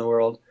selfie in the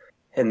world,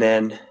 and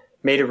then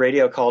made a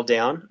radio call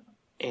down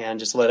and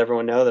just let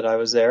everyone know that I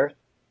was there.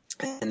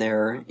 And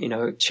they're,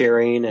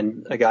 cheering,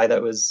 and a guy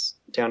that was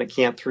down at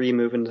Camp 3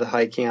 moving to the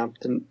high camp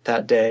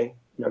that day,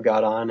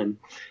 got on and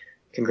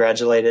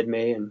congratulated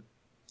me and,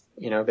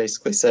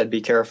 basically said,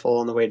 be careful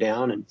on the way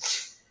down.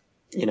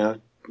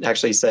 And,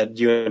 actually said,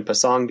 you and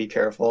Pasang, be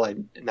careful.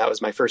 And that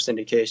was my first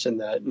indication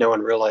that no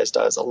one realized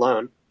I was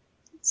alone.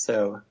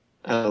 So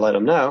I let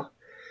him know,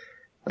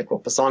 like, well,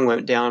 Pasang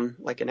went down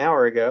like an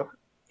hour ago.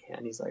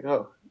 And he's like,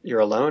 oh, you're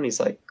alone? He's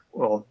like,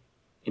 well,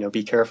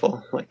 be careful.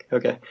 I'm like,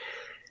 okay.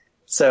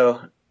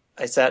 So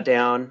I sat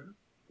down,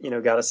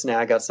 got a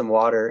snack, got some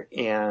water,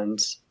 and,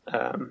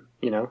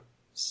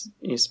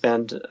 you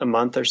spend a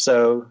month or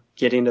so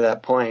getting to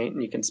that point,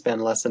 and you can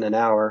spend less than an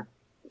hour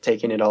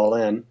taking it all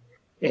in.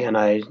 And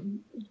I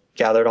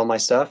gathered all my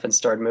stuff and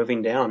started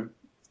moving down.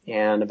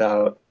 And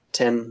about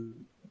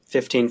 10,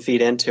 15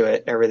 feet into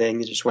it,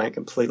 everything just went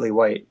completely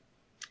white.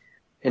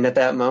 And at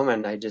that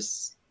moment,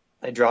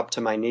 I dropped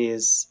to my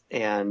knees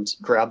and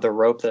grabbed the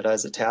rope that I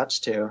was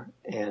attached to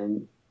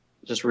and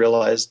just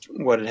realized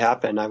what had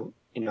happened. I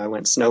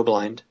went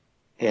snowblind.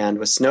 And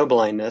with snow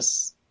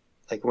blindness,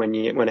 like when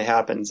it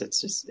happens,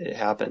 it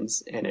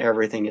happens, and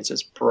everything is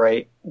just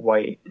bright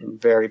white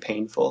and very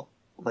painful.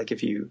 Like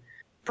if you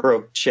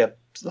broke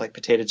chips, like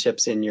potato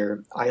chips in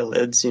your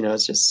eyelids,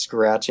 it's just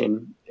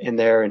scratching in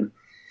there, and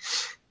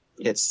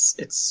it's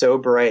so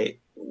bright.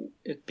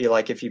 It'd be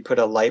like if you put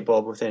a light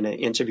bulb within an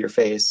inch of your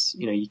face,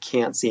 you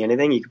can't see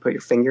anything. You could put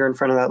your finger in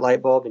front of that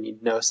light bulb and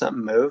you'd know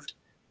something moved,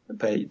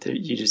 but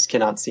you just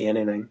cannot see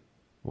anything.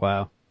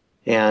 Wow.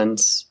 And,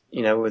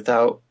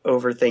 without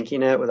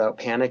overthinking it, without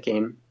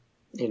panicking,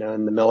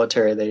 in the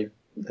military,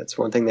 that's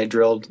one thing they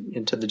drilled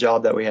into the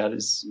job that we had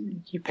is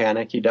you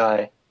panic, you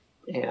die.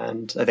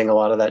 And I think a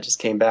lot of that just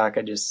came back.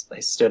 I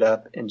stood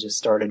up and just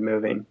started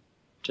moving,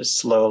 just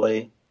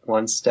slowly,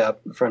 one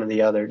step in front of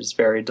the other, just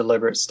very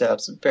deliberate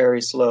steps,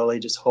 very slowly,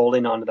 just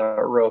holding onto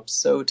that rope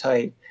so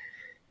tight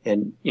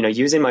and,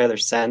 using my other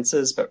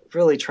senses, but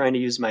really trying to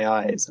use my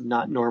eyes. I'm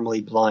not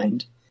normally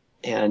blind,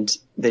 and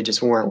they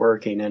just weren't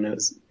working. And it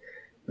was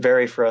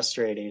very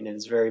frustrating. It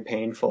was very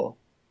painful.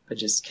 I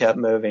just kept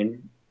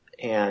moving,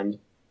 and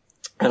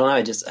I don't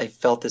know. I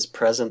felt this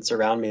presence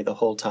around me the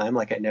whole time.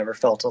 Like I never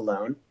felt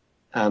alone.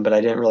 But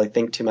I didn't really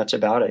think too much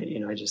about it.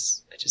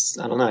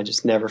 I don't know. I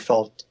just never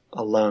felt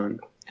alone.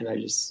 And I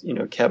just,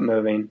 kept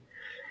moving,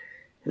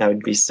 and I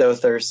would be so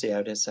thirsty. I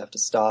would just have to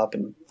stop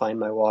and find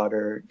my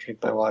water,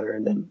 drink my water,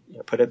 and then,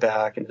 put it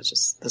back. And it's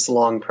just this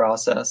long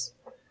process.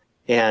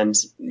 And,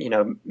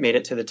 made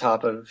it to the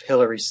top of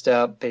Hillary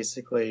Step,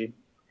 basically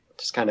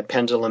just kind of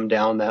pendulum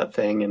down that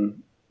thing.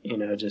 And,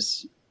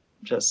 just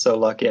so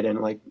lucky I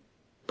didn't like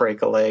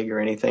break a leg or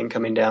anything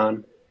coming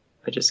down.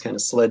 I just kind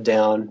of slid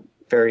down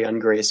very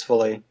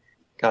ungracefully,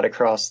 got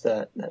across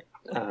that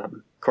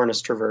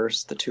Cornice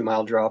Traverse, the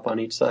 2-mile drop on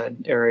each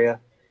side area.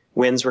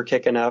 Winds were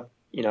kicking up.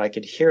 I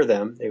could hear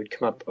them. They would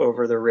come up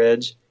over the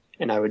ridge,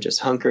 and I would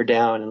just hunker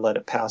down and let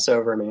it pass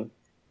over me. And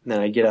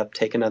then I'd get up,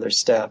 take another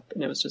step,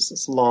 and it was just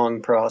this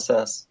long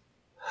process.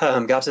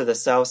 Got to the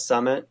south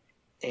summit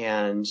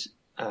and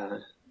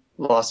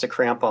lost a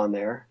crampon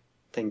there.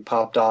 Thing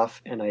popped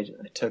off, and I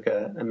took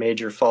a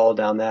major fall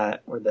down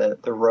that, where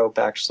the rope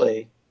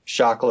actually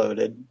shock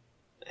loaded.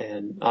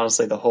 And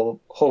honestly, the whole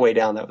way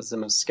down, that was the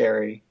most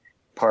scary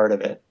part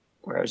of it,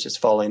 where I was just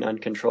falling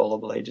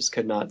uncontrollably, just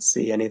could not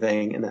see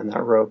anything. And then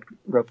that rope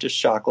just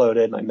shock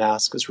loaded. My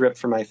mask was ripped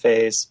from my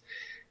face.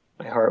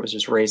 My heart was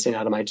just racing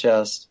out of my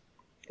chest.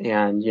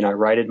 And, I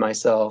righted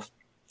myself,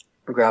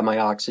 grabbed my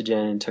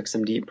oxygen, took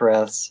some deep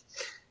breaths,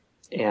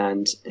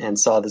 and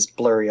saw this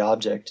blurry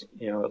object,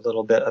 a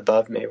little bit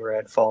above me where I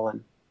had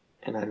fallen.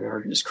 And I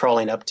remember just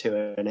crawling up to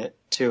it,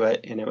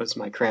 and it was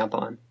my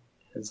crampon.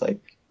 It's like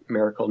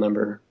miracle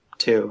number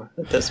 2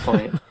 at this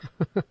point.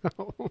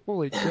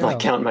 Holy cow. I'm like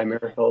counting my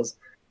miracles.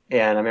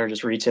 And I remember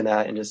just reaching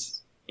that and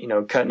just,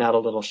 cutting out a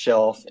little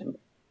shelf and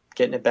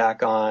getting it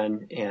back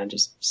on and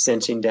just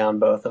cinching down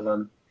both of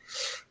them.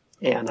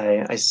 And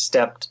I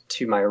stepped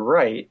to my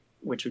right,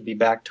 which would be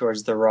back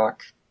towards the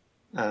rock,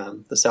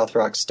 the South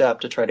Rock Step,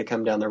 to try to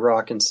come down the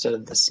rock instead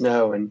of the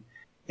snow.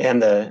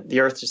 And the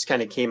earth just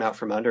kind of came out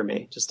from under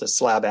me, just a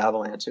slab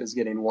avalanche. It was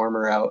getting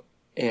warmer out.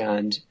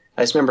 And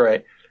I just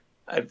remember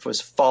I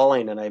was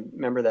falling, and I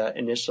remember that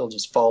initial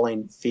just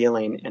falling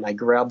feeling, and I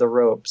grabbed the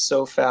rope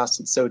so fast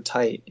and so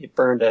tight, it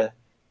burned a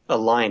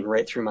line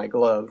right through my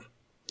glove.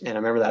 And I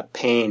remember that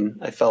pain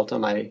I felt on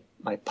my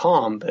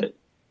palm, but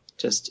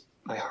just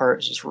my heart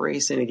was just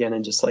racing again,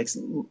 and just like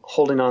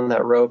holding on to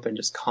that rope and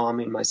just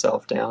calming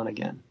myself down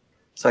again.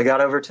 So I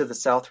got over to the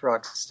South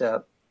Rock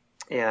Step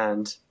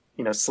and,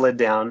 slid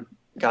down,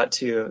 got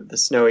to the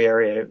snowy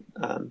area,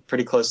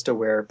 pretty close to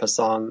where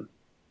Pasang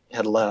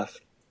had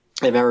left.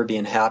 I remember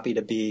being happy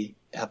to be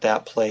at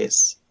that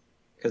place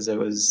because it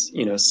was,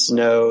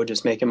 snow,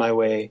 just making my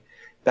way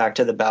back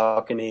to the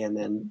balcony and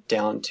then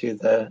down to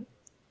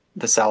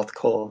the South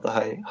Col, the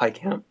high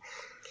camp.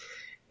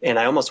 And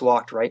I almost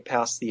walked right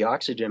past the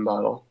oxygen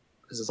bottle.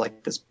 This is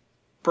like this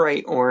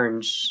bright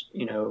orange,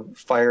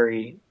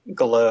 fiery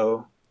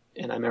glow.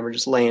 And I remember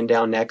just laying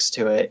down next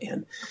to it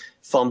and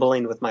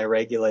fumbling with my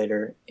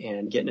regulator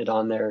and getting it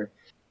on there,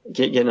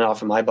 getting it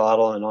off of my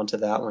bottle and onto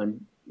that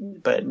one.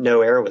 But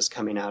no air was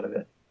coming out of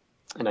it.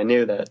 And I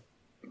knew that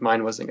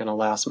mine wasn't going to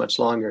last much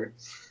longer.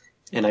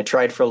 And I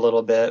tried for a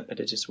little bit, but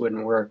it just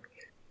wouldn't work.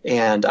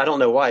 And I don't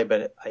know why,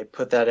 but I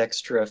put that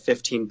extra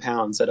 15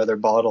 pounds, that other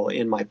bottle,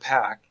 in my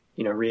pack,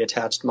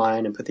 reattached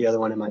mine and put the other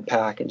one in my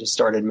pack and just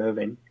started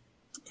moving.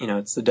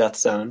 It's the death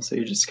zone. So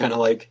you're just kind of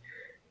like,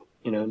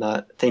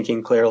 not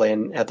thinking clearly.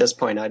 And at this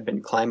point, I'd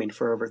been climbing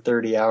for over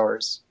 30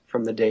 hours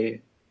from the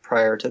day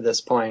prior to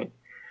this point.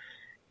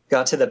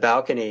 Got to the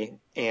balcony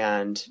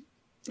and,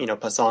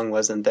 Pasang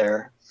wasn't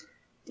there.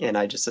 And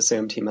I just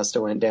assumed he must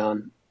have went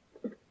down.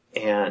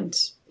 And,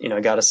 I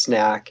got a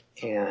snack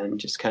and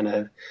just kind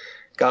of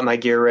got my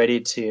gear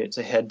ready to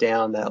head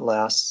down that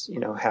last,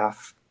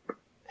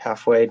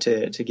 halfway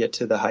to get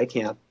to the high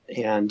camp.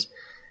 And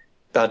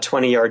about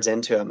 20 yards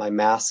into it, my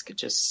mask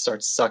just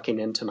starts sucking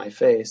into my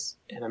face.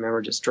 And I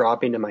remember just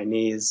dropping to my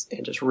knees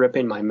and just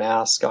ripping my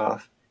mask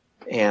off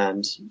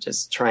and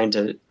just trying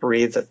to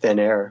breathe the thin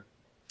air.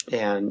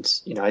 And,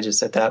 I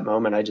just, at that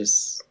moment, I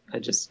just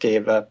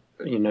gave up,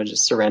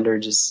 just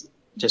surrendered,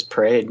 just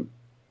prayed,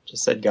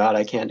 just said, God,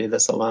 I can't do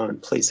this alone.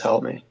 Please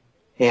help me.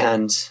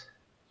 And,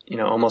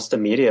 almost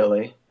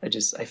immediately, I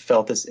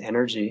felt this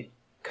energy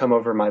come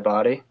over my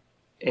body,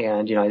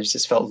 and, I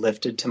just felt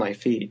lifted to my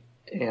feet.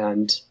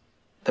 And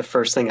the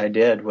first thing I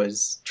did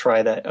was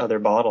try that other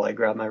bottle. I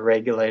grabbed my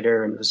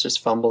regulator and was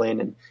just fumbling.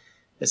 And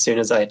as soon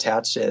as I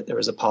attached it, there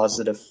was a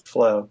positive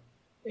flow.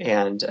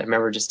 And I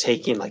remember just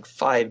taking like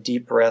 5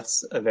 deep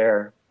breaths of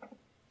air,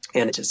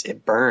 and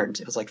it burned.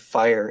 It was like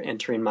fire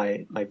entering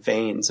my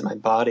veins and my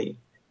body,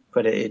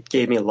 but it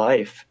gave me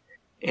life.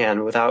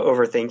 And without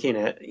overthinking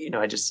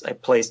it, I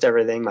placed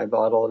everything, my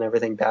bottle and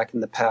everything, back in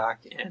the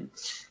pack, and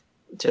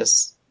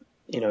just,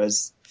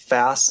 as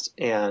fast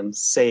and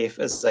safe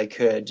as I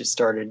could, just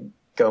started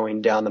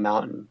going down the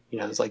mountain.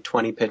 It was like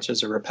 20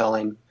 pitches of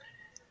rappelling.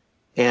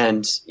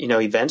 And,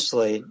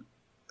 eventually,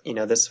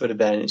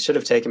 it should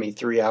have taken me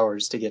 3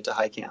 hours to get to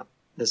high camp.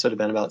 This would have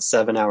been about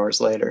 7 hours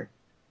later.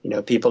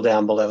 People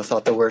down below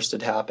thought the worst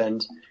had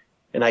happened,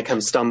 and I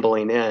come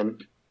stumbling in,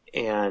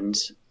 and,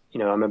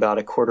 I'm about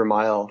a quarter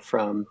mile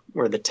from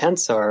where the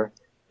tents are,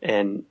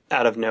 and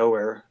out of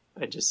nowhere,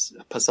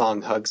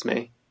 Pasang hugs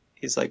me.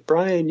 He's like,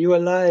 Brian, you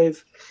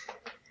alive?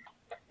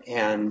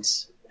 And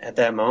at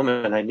that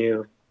moment, I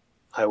knew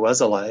I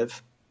was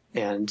alive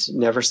and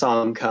never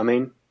saw him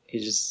coming. He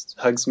just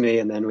hugs me,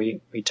 and then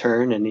we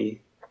turn, and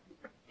he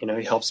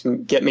helps me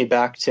get me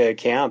back to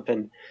camp.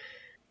 And,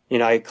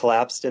 I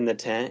collapsed in the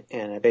tent,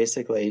 and I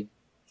basically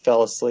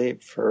fell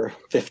asleep for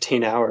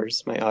 15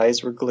 hours. My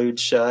eyes were glued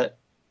shut,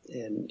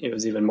 and it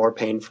was even more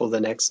painful the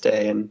next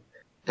day. And,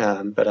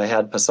 but I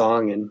had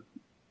Pasang, and,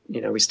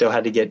 we still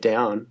had to get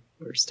down.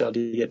 We were still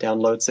to get down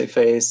Lhotse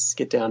Face,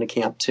 get down to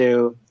Camp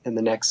 2, and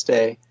the next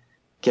day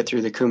get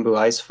through the Khumbu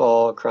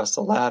Icefall, across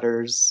the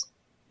ladders,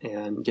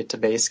 and get to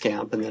base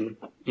camp. And then,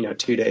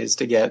 2 days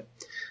to get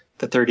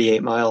the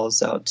 38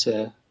 miles out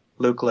to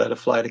Lukla to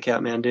fly to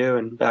Kathmandu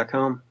and back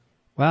home.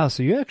 Wow,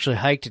 so you actually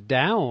hiked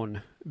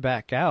down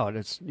back out.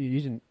 You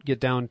didn't get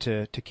down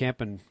to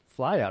camp and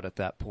fly out at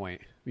that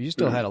point. You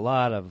still had a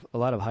lot of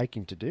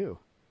hiking to do.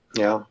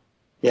 Yeah.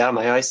 Yeah,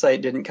 my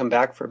eyesight didn't come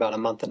back for about a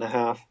month and a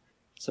half.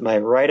 So my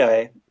right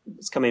eye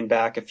was coming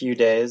back a few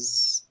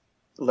days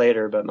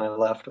later, but my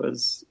left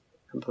was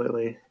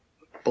completely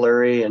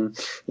blurry and,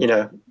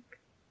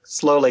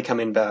 slowly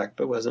coming back,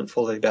 but wasn't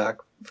fully back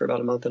for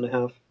about a month and a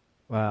half.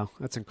 Wow,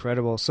 that's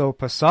incredible. So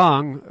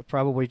Pasang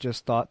probably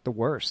just thought the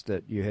worst,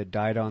 that you had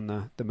died on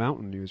the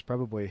mountain.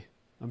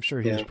 I'm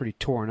sure he was pretty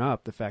torn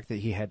up, the fact that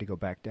he had to go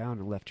back down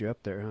and left you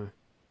up there, huh?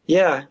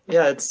 Yeah,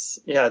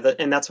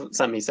 and that's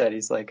something he said.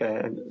 He's like,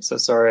 I'm so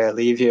sorry I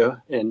leave you.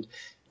 And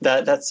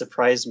that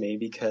surprised me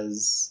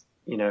because,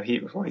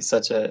 he's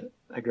such a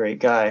great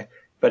guy.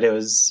 But it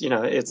was,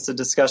 it's a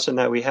discussion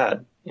that we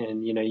had.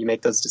 And, you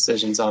make those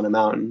decisions on a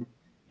mountain.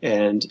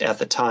 And at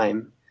the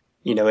time,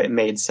 it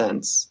made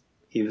sense.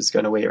 He was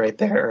going to wait right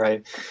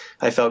there.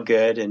 I felt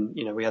good, and,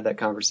 we had that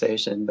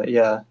conversation. But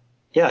yeah,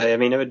 I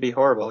mean, it would be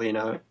horrible,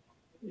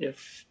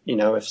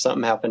 if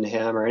something happened to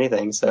him or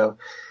anything. So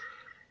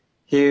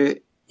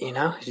you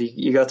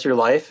go through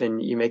life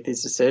and you make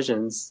these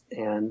decisions,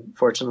 and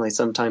fortunately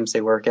sometimes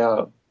they work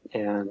out.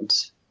 And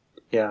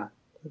yeah,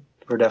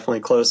 we're definitely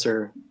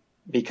closer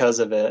because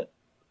of it.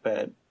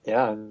 But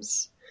yeah, it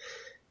was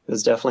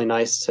definitely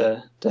nice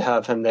to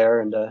have him there,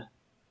 and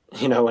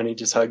when he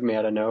just hugged me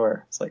out of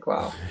nowhere, it's like,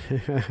 wow.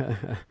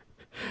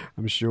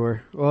 I'm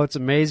sure. Well, it's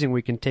amazing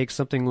we can take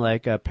something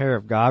like a pair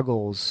of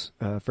goggles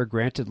for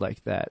granted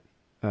like that.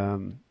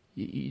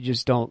 You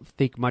just don't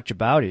think much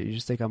about it. You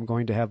just think, I'm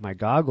going to have my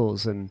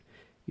goggles, and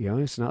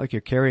it's not like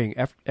you're carrying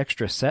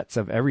extra sets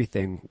of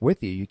everything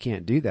with you. You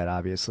can't do that,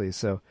 obviously.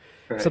 So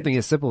Something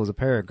as simple as a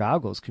pair of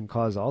goggles can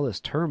cause all this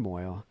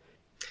turmoil.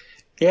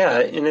 Yeah,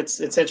 and it's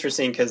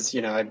interesting because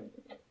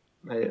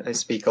I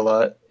speak a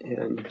lot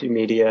and do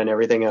media and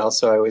everything else,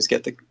 so I always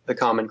get the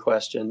common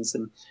questions.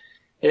 And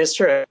it is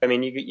true. I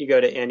mean, you go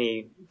to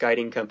any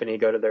guiding company,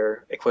 go to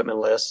their equipment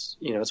list,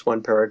 it's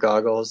one pair of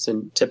goggles.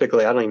 And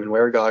typically I don't even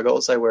wear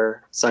goggles. I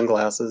wear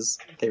sunglasses.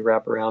 They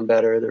wrap around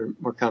better. They're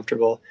more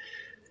comfortable.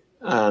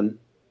 Because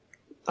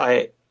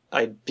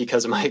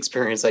of my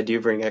experience, I do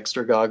bring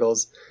extra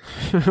goggles.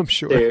 I'm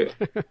sure.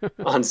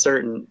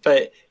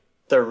 But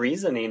the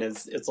reasoning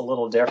it's a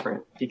little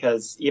different,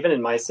 because even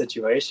in my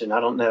situation, I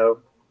don't know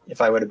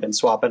if I would have been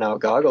swapping out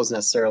goggles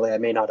necessarily. I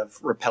may not have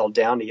rappelled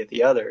down to get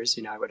the others.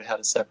 I would have had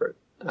a separate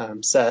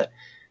set.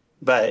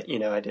 But,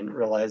 I didn't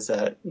realize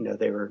that,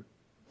 they were,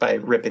 by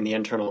ripping the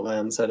internal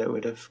lens, that it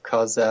would have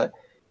caused that.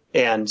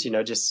 And,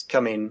 just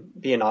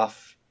being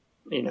off,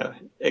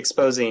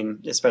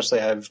 exposing, especially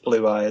I have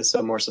blue eyes, so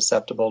I'm more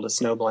susceptible to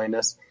snow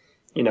blindness.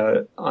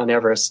 On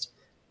Everest,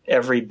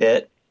 every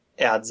bit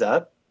adds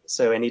up.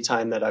 So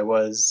anytime that I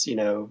was,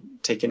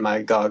 taking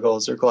my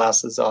goggles or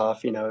glasses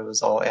off, it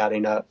was all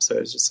adding up. So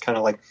it was just kind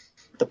of like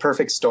the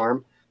perfect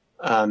storm.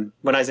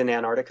 When I was in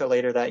Antarctica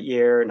later that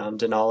year and on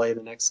Denali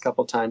the next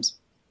couple times,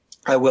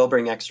 I will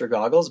bring extra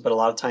goggles, but a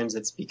lot of times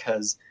it's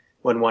because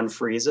when one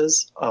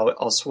freezes,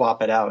 I'll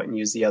swap it out and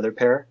use the other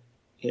pair,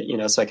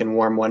 so I can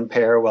warm one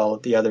pair while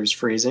the other's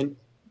freezing.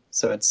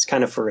 So it's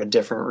kind of for a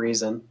different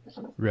reason.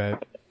 Right.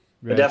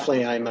 But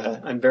definitely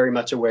I'm very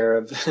much aware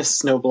of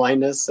snow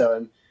blindness,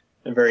 so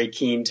I'm very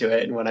keen to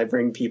it. And when I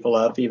bring people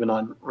up, even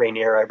on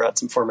Rainier, I brought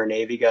some former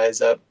Navy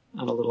guys up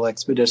on a little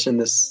expedition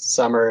this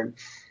summer. And,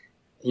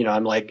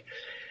 I'm like,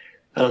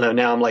 I don't know,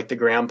 now I'm like the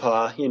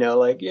grandpa,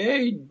 like,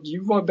 hey,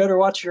 you better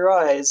watch your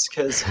eyes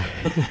because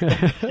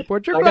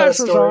put your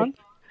glasses on.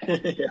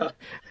 Yeah.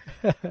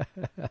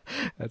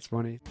 That's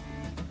funny.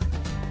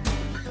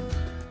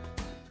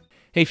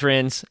 Hey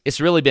friends, it's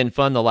really been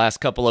fun the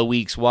last couple of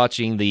weeks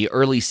watching the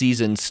early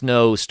season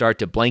snow start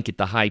to blanket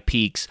the high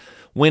peaks.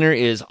 Winter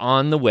is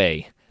on the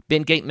way.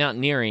 Bentgate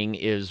Mountaineering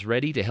is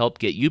ready to help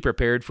get you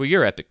prepared for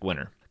your epic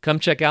winter. Come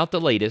check out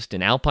the latest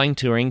in alpine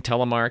touring,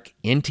 telemark,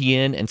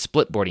 NTN, and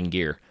splitboarding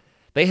gear.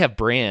 They have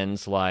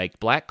brands like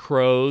Black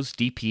Crows,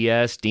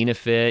 DPS,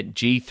 Dynafit,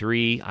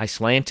 G3,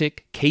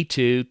 Icelantic,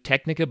 K2,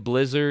 Technica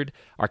Blizzard,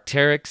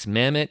 Arc'teryx,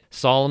 Mammoth,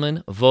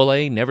 Solomon,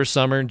 Volley,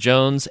 Neversummer,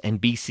 Jones, and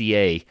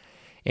BCA.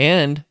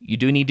 And you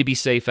do need to be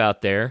safe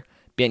out there.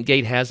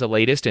 Bentgate has the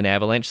latest in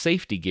avalanche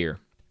safety gear.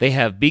 They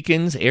have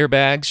beacons,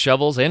 airbags,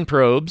 shovels, and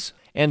probes,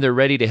 and they're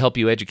ready to help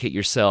you educate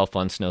yourself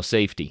on snow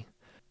safety.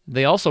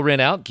 They also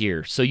rent out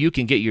gear, so you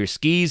can get your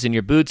skis and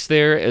your boots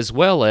there, as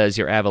well as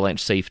your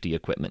avalanche safety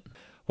equipment.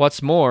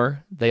 What's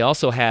more, they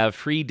also have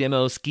free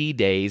demo ski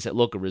days at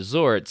local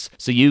resorts,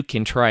 so you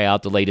can try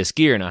out the latest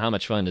gear. Now, how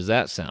much fun does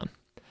that sound?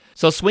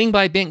 So swing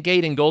by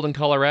Bentgate in Golden,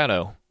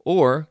 Colorado,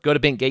 or go to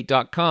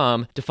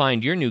bentgate.com to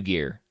find your new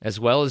gear, as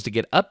well as to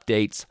get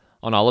updates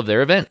on all of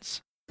their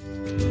events.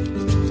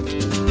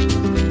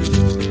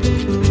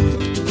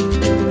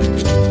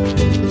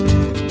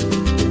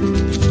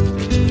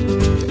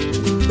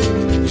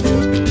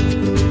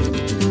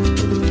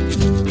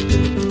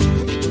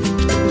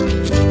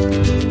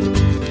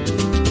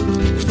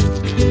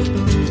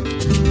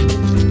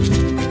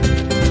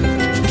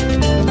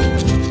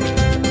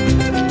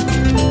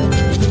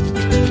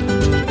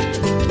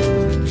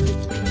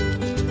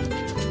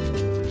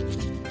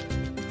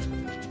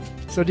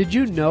 So did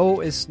you know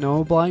is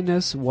snow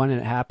blindness when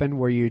it happened?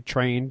 Were you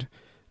trained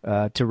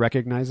to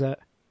recognize that?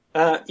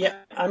 Yeah,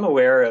 I'm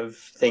aware of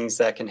things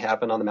that can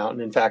happen on the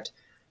mountain. In fact,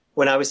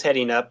 when I was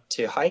heading up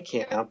to high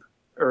camp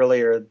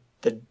earlier,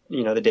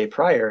 the day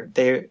prior,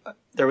 there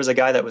was a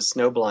guy that was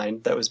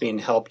snowblind that was being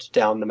helped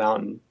down the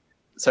mountain.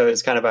 So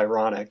it's kind of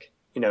ironic.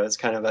 It's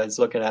kind of, I was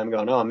looking at him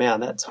going, oh man,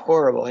 that's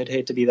horrible. I'd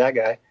hate to be that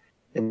guy.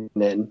 And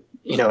then,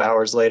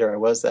 hours later I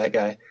was that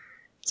guy.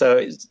 So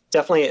it's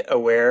definitely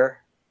aware.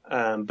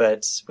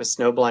 But with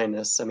snow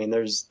blindness, I mean,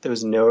 there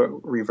was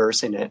no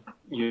reversing it.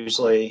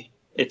 Usually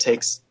it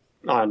takes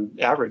on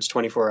average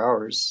 24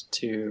 hours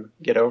to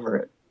get over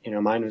it.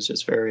 Mine was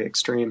just very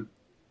extreme.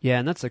 Yeah,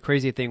 and that's the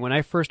crazy thing. When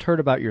I first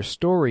heard about your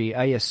story,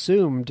 I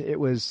assumed it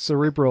was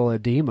cerebral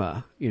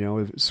edema,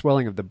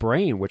 swelling of the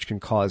brain, which can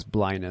cause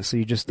blindness. So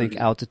you just think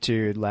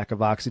altitude, lack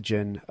of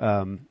oxygen,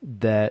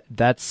 that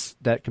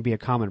can be a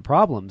common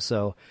problem.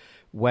 So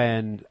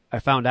when I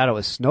found out it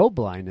was snow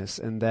blindness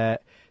and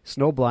that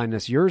snow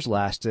blindness, yours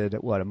lasted,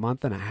 a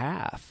month and a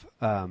half.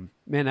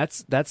 Man,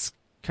 that's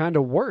kind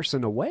of worse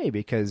in a way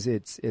because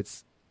it's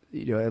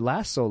it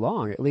lasts so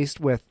long, at least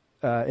with,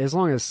 as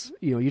long as,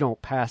 you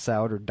don't pass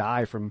out or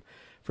die from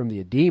the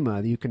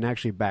edema, you can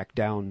actually back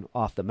down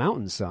off the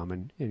mountain some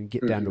and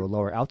get down to a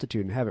lower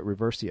altitude and have it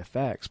reverse the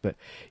effects. But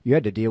you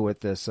had to deal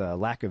with this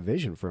lack of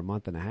vision for a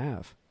month and a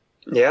half.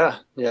 Yeah,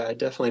 I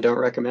definitely don't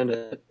recommend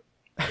it.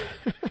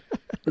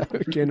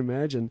 I can't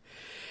imagine.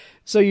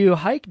 So you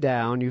hike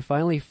down, you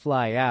finally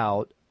fly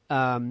out.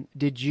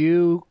 Did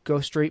you go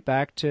straight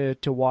back to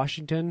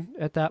Washington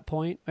at that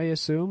point, I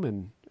assume,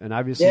 and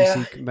obviously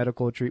seek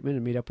medical treatment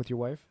and meet up with your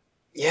wife?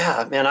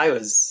 Yeah, man, I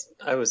was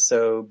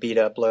so beat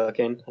up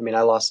looking. I mean,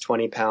 I lost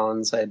 20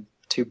 pounds. I had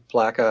 2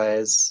 black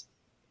eyes,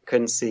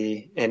 couldn't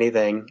see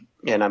anything,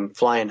 and I'm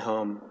flying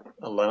home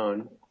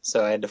alone.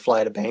 So I had to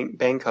fly to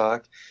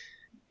Bangkok,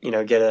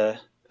 get a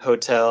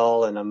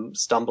hotel, and I'm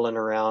stumbling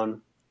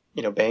around,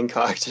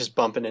 Bangkok, just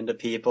bumping into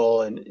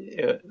people, and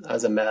it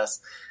was a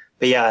mess.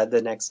 But yeah,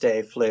 the next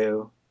day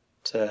flew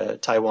to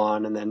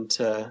Taiwan and then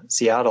to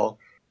Seattle,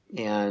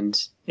 and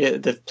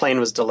the plane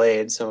was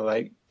delayed, so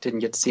I didn't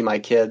get to see my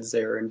kids.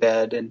 They were in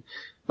bed, and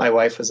my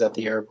wife was at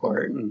the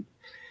airport. And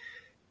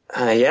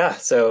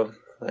so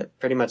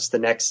pretty much the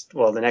next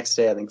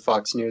day, I think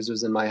Fox News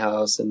was in my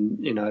house,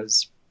 and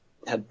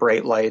had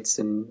bright lights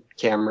and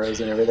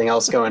cameras and everything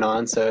else going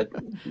on. So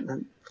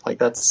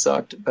that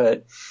sucked.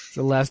 But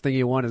the last thing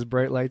you want is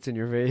bright lights in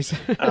your face.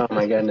 Oh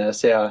my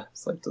goodness, yeah.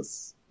 It's like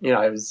this.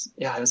 I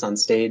was on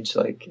stage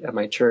at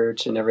my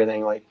church and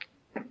everything,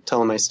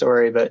 telling my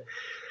story, but.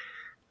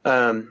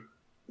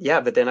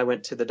 But then I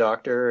went to the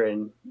doctor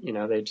and,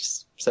 they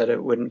just said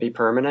it wouldn't be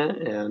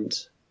permanent and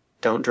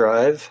don't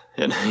drive.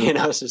 And,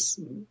 it's just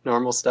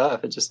normal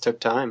stuff. It just took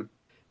time.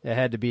 It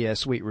had to be a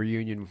sweet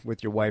reunion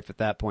with your wife at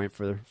that point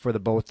for the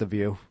both of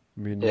you. I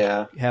mean,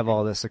 Yeah. have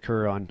all this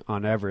occur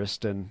on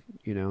Everest, and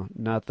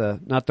not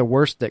the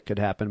worst that could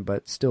happen,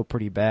 but still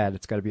pretty bad.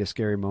 It's got to be a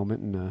scary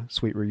moment and a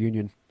sweet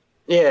reunion.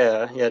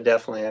 Yeah,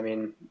 definitely. I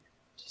mean,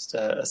 just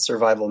a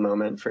survival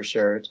moment for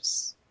sure.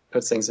 Just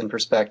puts things in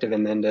perspective,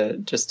 and then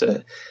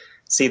to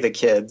see the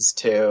kids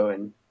too.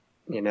 And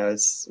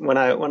it's when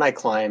I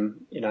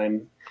climb,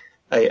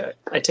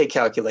 I take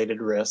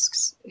calculated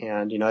risks,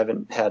 and I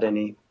haven't had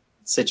any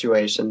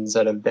situations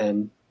that have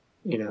been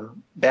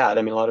bad.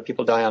 I mean, a lot of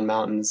people die on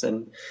mountains,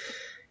 and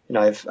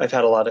I've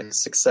had a lot of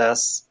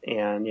success,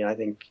 and I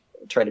think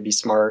try to be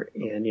smart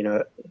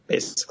and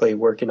basically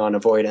working on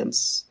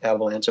avoidance,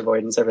 avalanche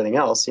avoidance, everything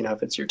else.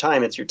 If it's your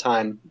time, it's your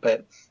time.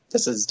 But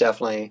this is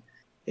definitely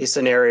a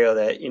scenario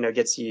that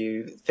gets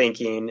you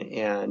thinking,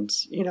 and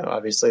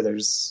obviously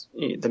there's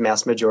the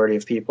mass majority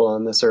of people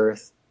on this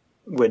earth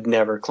would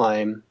never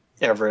climb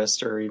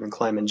Everest or even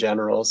climb in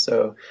general,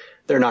 so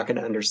they're not going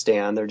to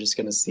understand. They're just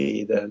going to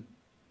see the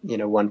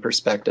one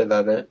perspective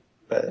of it.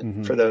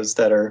 But for those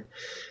that are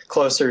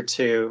closer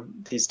to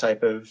these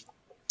type of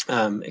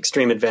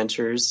extreme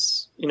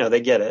adventures,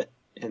 they get it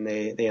and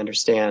they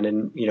understand.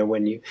 And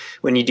when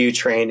you do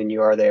train and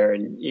you are there,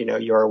 and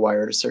you are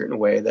wired a certain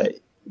way that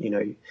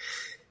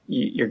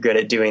you're good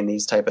at doing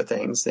these type of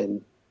things,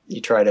 and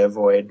you try to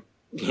avoid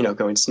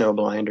going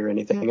snowblind or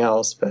anything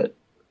else. But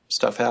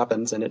stuff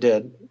happens, and it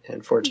did.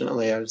 And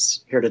fortunately, I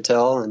was here to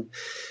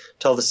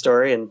tell the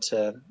story, and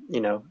to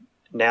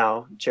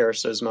now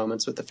cherish those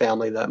moments with the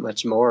family that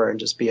much more, and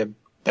just be a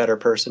better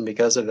person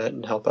because of it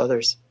and help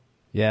others.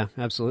 Yeah,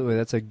 absolutely.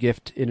 That's a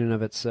gift in and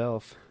of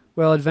itself.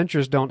 Well,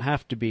 adventures don't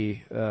have to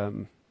be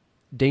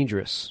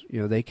dangerous.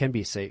 They can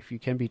be safe. You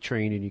can be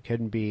trained, and you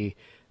can be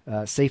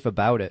safe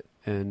about it.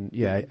 And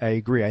yeah, I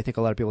agree. I think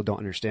a lot of people don't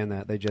understand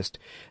that.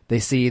 They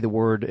see the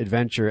word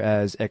adventure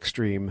as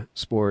extreme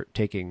sport,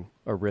 taking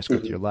a risk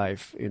with your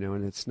life,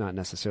 and it's not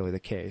necessarily the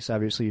case.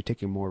 Obviously, you're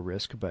taking more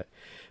risk, but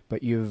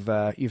you've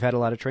had a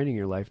lot of training in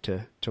your life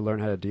to learn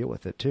how to deal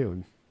with it too,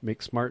 and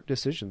make smart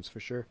decisions for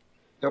sure.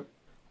 Yep.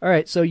 All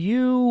right. So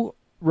you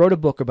wrote a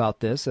book about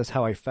this. That's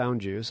how I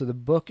found you. So the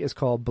book is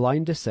called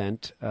Blind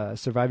Descent,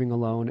 Surviving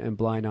Alone and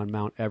Blind on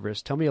Mount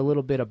Everest. Tell me a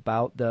little bit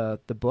about the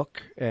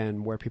book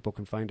and where people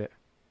can find it.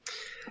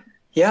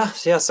 Yeah.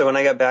 So when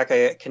I got back,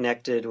 I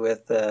connected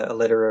with a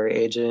literary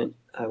agent,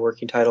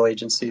 working title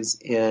agencies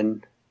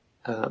in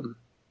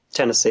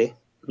Tennessee,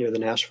 near the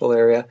Nashville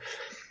area.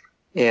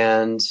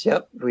 And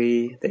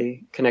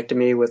they connected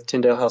me with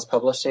Tyndale House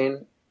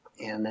Publishing,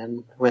 and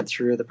then went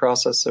through the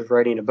process of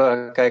writing a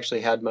book. I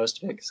actually had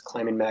most of it because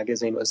Climbing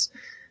Magazine was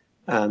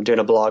doing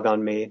a blog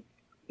on me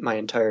my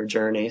entire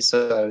journey.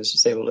 So I was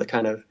just able to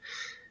kind of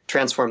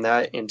transform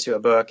that into a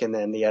book, and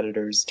then the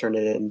editors turned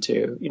it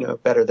into,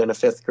 better than a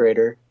fifth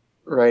grader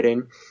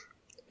writing.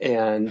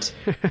 And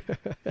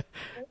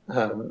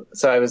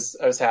so I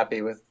was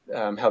happy with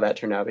how that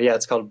turned out. But yeah,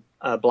 it's called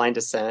Blind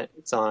Descent.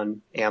 It's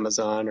on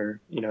Amazon or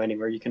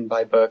anywhere you can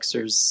buy books.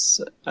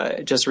 There's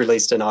just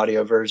released an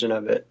audio version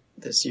of it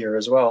this year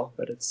as well.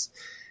 But it's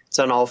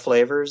on all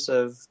flavors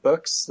of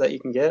books that you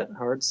can get: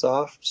 hard,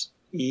 soft,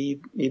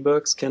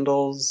 ebooks,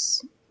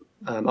 Kindles,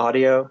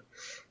 audio,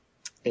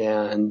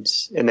 and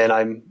then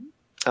I'm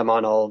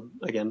on all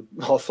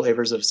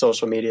flavors of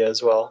social media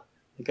as well.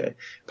 I think I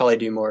probably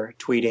do more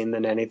tweeting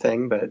than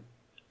anything, but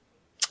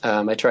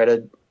I try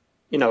to,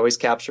 always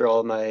capture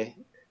all the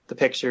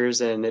pictures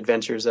and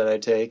adventures that I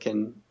take,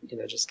 and,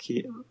 just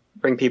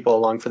bring people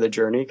along for the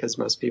journey, because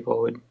most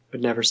people would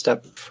never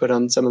step foot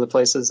on some of the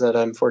places that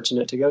I'm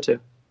fortunate to go to.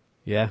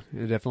 Yeah,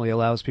 it definitely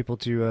allows people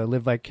to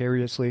live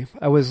vicariously.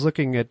 I was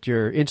looking at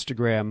your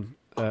Instagram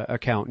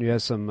account, and you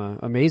have some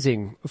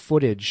amazing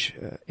footage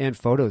and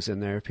photos in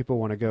there. If people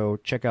want to go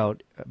check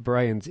out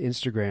Brian's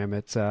Instagram,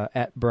 it's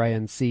at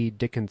Brian C.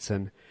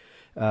 Dickinson.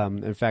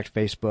 In fact,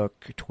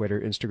 Facebook, Twitter,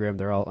 Instagram,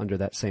 they're all under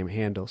that same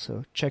handle.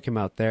 So check him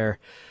out there.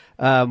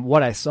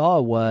 What I saw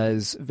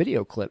was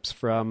video clips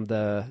from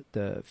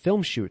the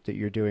film shoot that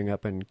you're doing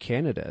up in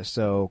Canada.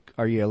 So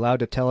are you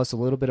allowed to tell us a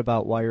little bit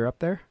about why you're up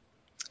there?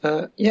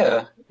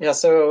 Yeah.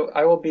 So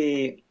I will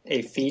be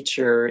a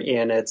feature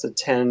in, it's a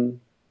 10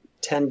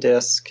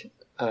 disc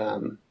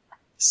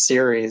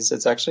series.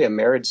 It's actually a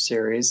marriage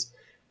series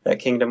that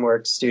Kingdom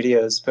Works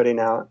Studios is putting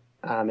out.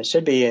 It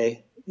should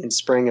be in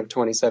spring of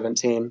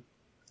 2017.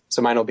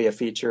 So mine will be a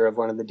feature of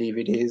one of the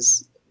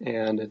DVDs,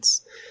 and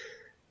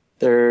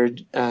they're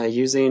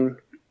using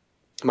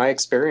my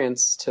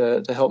experience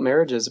to help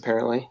marriages,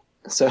 apparently.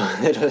 So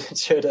it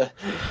should. Are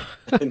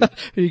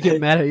you getting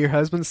mad at your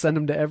husband? Send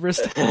him to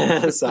Everest?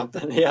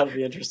 Something. Yeah, it'll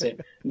be interesting.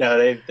 No,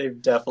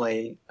 they've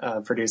definitely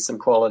produced some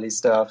quality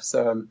stuff.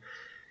 So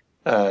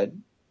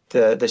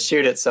the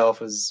shoot itself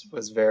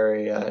was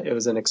very. It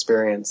was an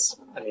experience.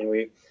 I mean,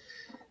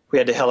 we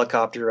had to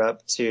helicopter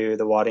up to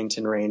the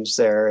Waddington Range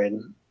there,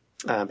 and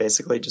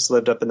basically just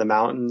lived up in the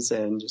mountains,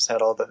 and just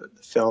had all the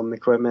film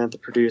equipment, the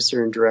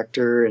producer and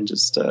director, and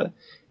just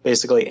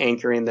basically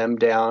anchoring them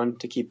down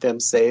to keep them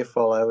safe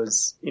while I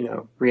was,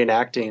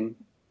 reenacting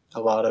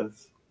a lot of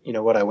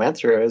what I went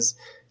through, it's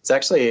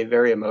actually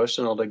very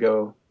emotional to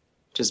go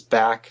just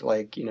back,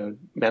 like,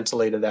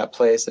 mentally to that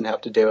place and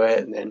have to do it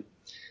and then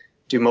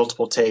do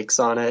multiple takes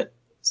on it.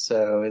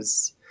 So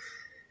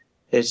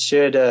it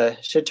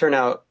should turn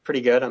out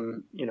pretty good.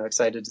 I'm,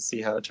 excited to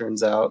see how it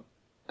turns out.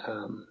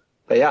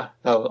 But yeah,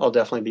 I'll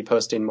definitely be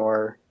posting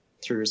more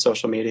through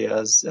social media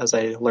as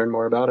I learn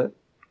more about it.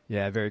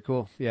 Yeah, very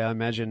cool. Yeah, I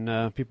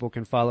imagine people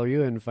can follow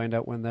you and find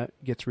out when that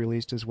gets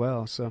released as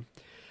well. So,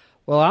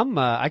 well,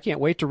 I can't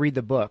wait to read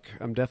the book.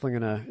 I'm definitely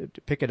going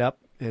to pick it up.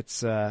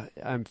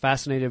 I'm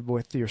fascinated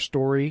with your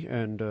story,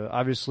 and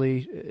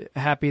obviously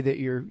happy that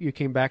you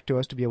came back to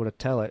us to be able to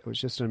tell it. It was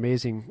just an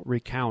amazing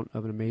recount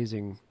of an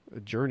amazing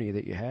journey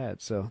that you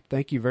had. So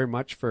thank you very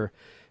much for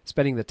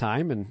spending the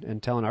time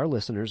and telling our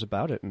listeners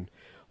about it, and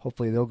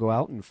hopefully they'll go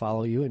out and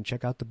follow you and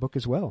check out the book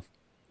as well.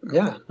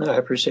 Yeah, no, I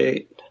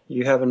appreciate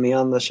you having me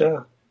on the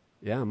show.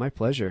 Yeah, my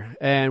pleasure.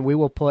 And we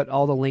will put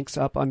all the links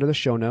up under the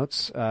show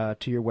notes to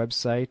your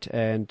website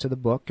and to the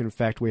book. In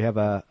fact, we have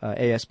a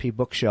ASP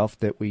bookshelf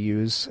that we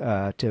use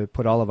to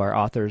put all of our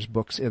authors'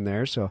 books in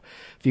there. So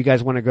if you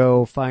guys want to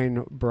go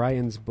find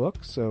Brian's book,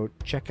 so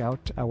check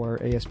out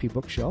our ASP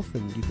bookshelf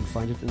and you can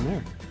find it in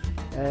there.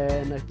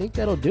 And I think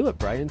that'll do it,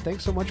 Brian.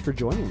 Thanks so much for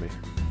joining me.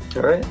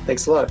 All right.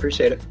 Thanks a lot.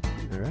 Appreciate it.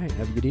 All right.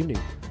 Have a good evening.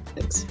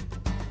 Thanks.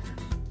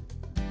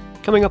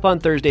 Coming up on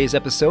Thursday's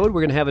episode,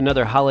 we're going to have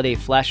another holiday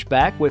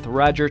flashback with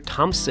Roger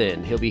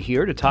Thompson. He'll be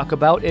here to talk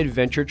about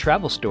adventure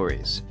travel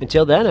stories.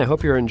 Until then, I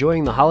hope you're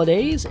enjoying the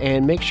holidays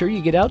and make sure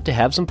you get out to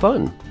have some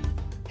fun.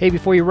 Hey,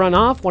 before you run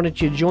off, why don't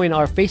you join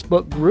our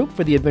Facebook group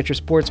for the Adventure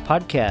Sports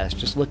Podcast?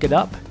 Just look it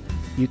up.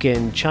 You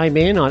can chime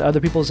in on other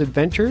people's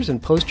adventures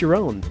and post your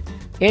own.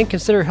 And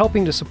consider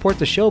helping to support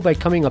the show by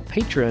becoming a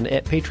patron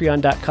at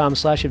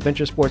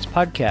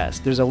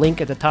patreon.com/adventuresportspodcast. There's a link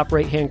at the top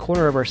right-hand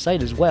corner of our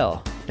site as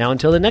well. Now,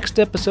 until the next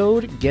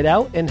episode, get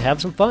out and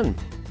have some fun.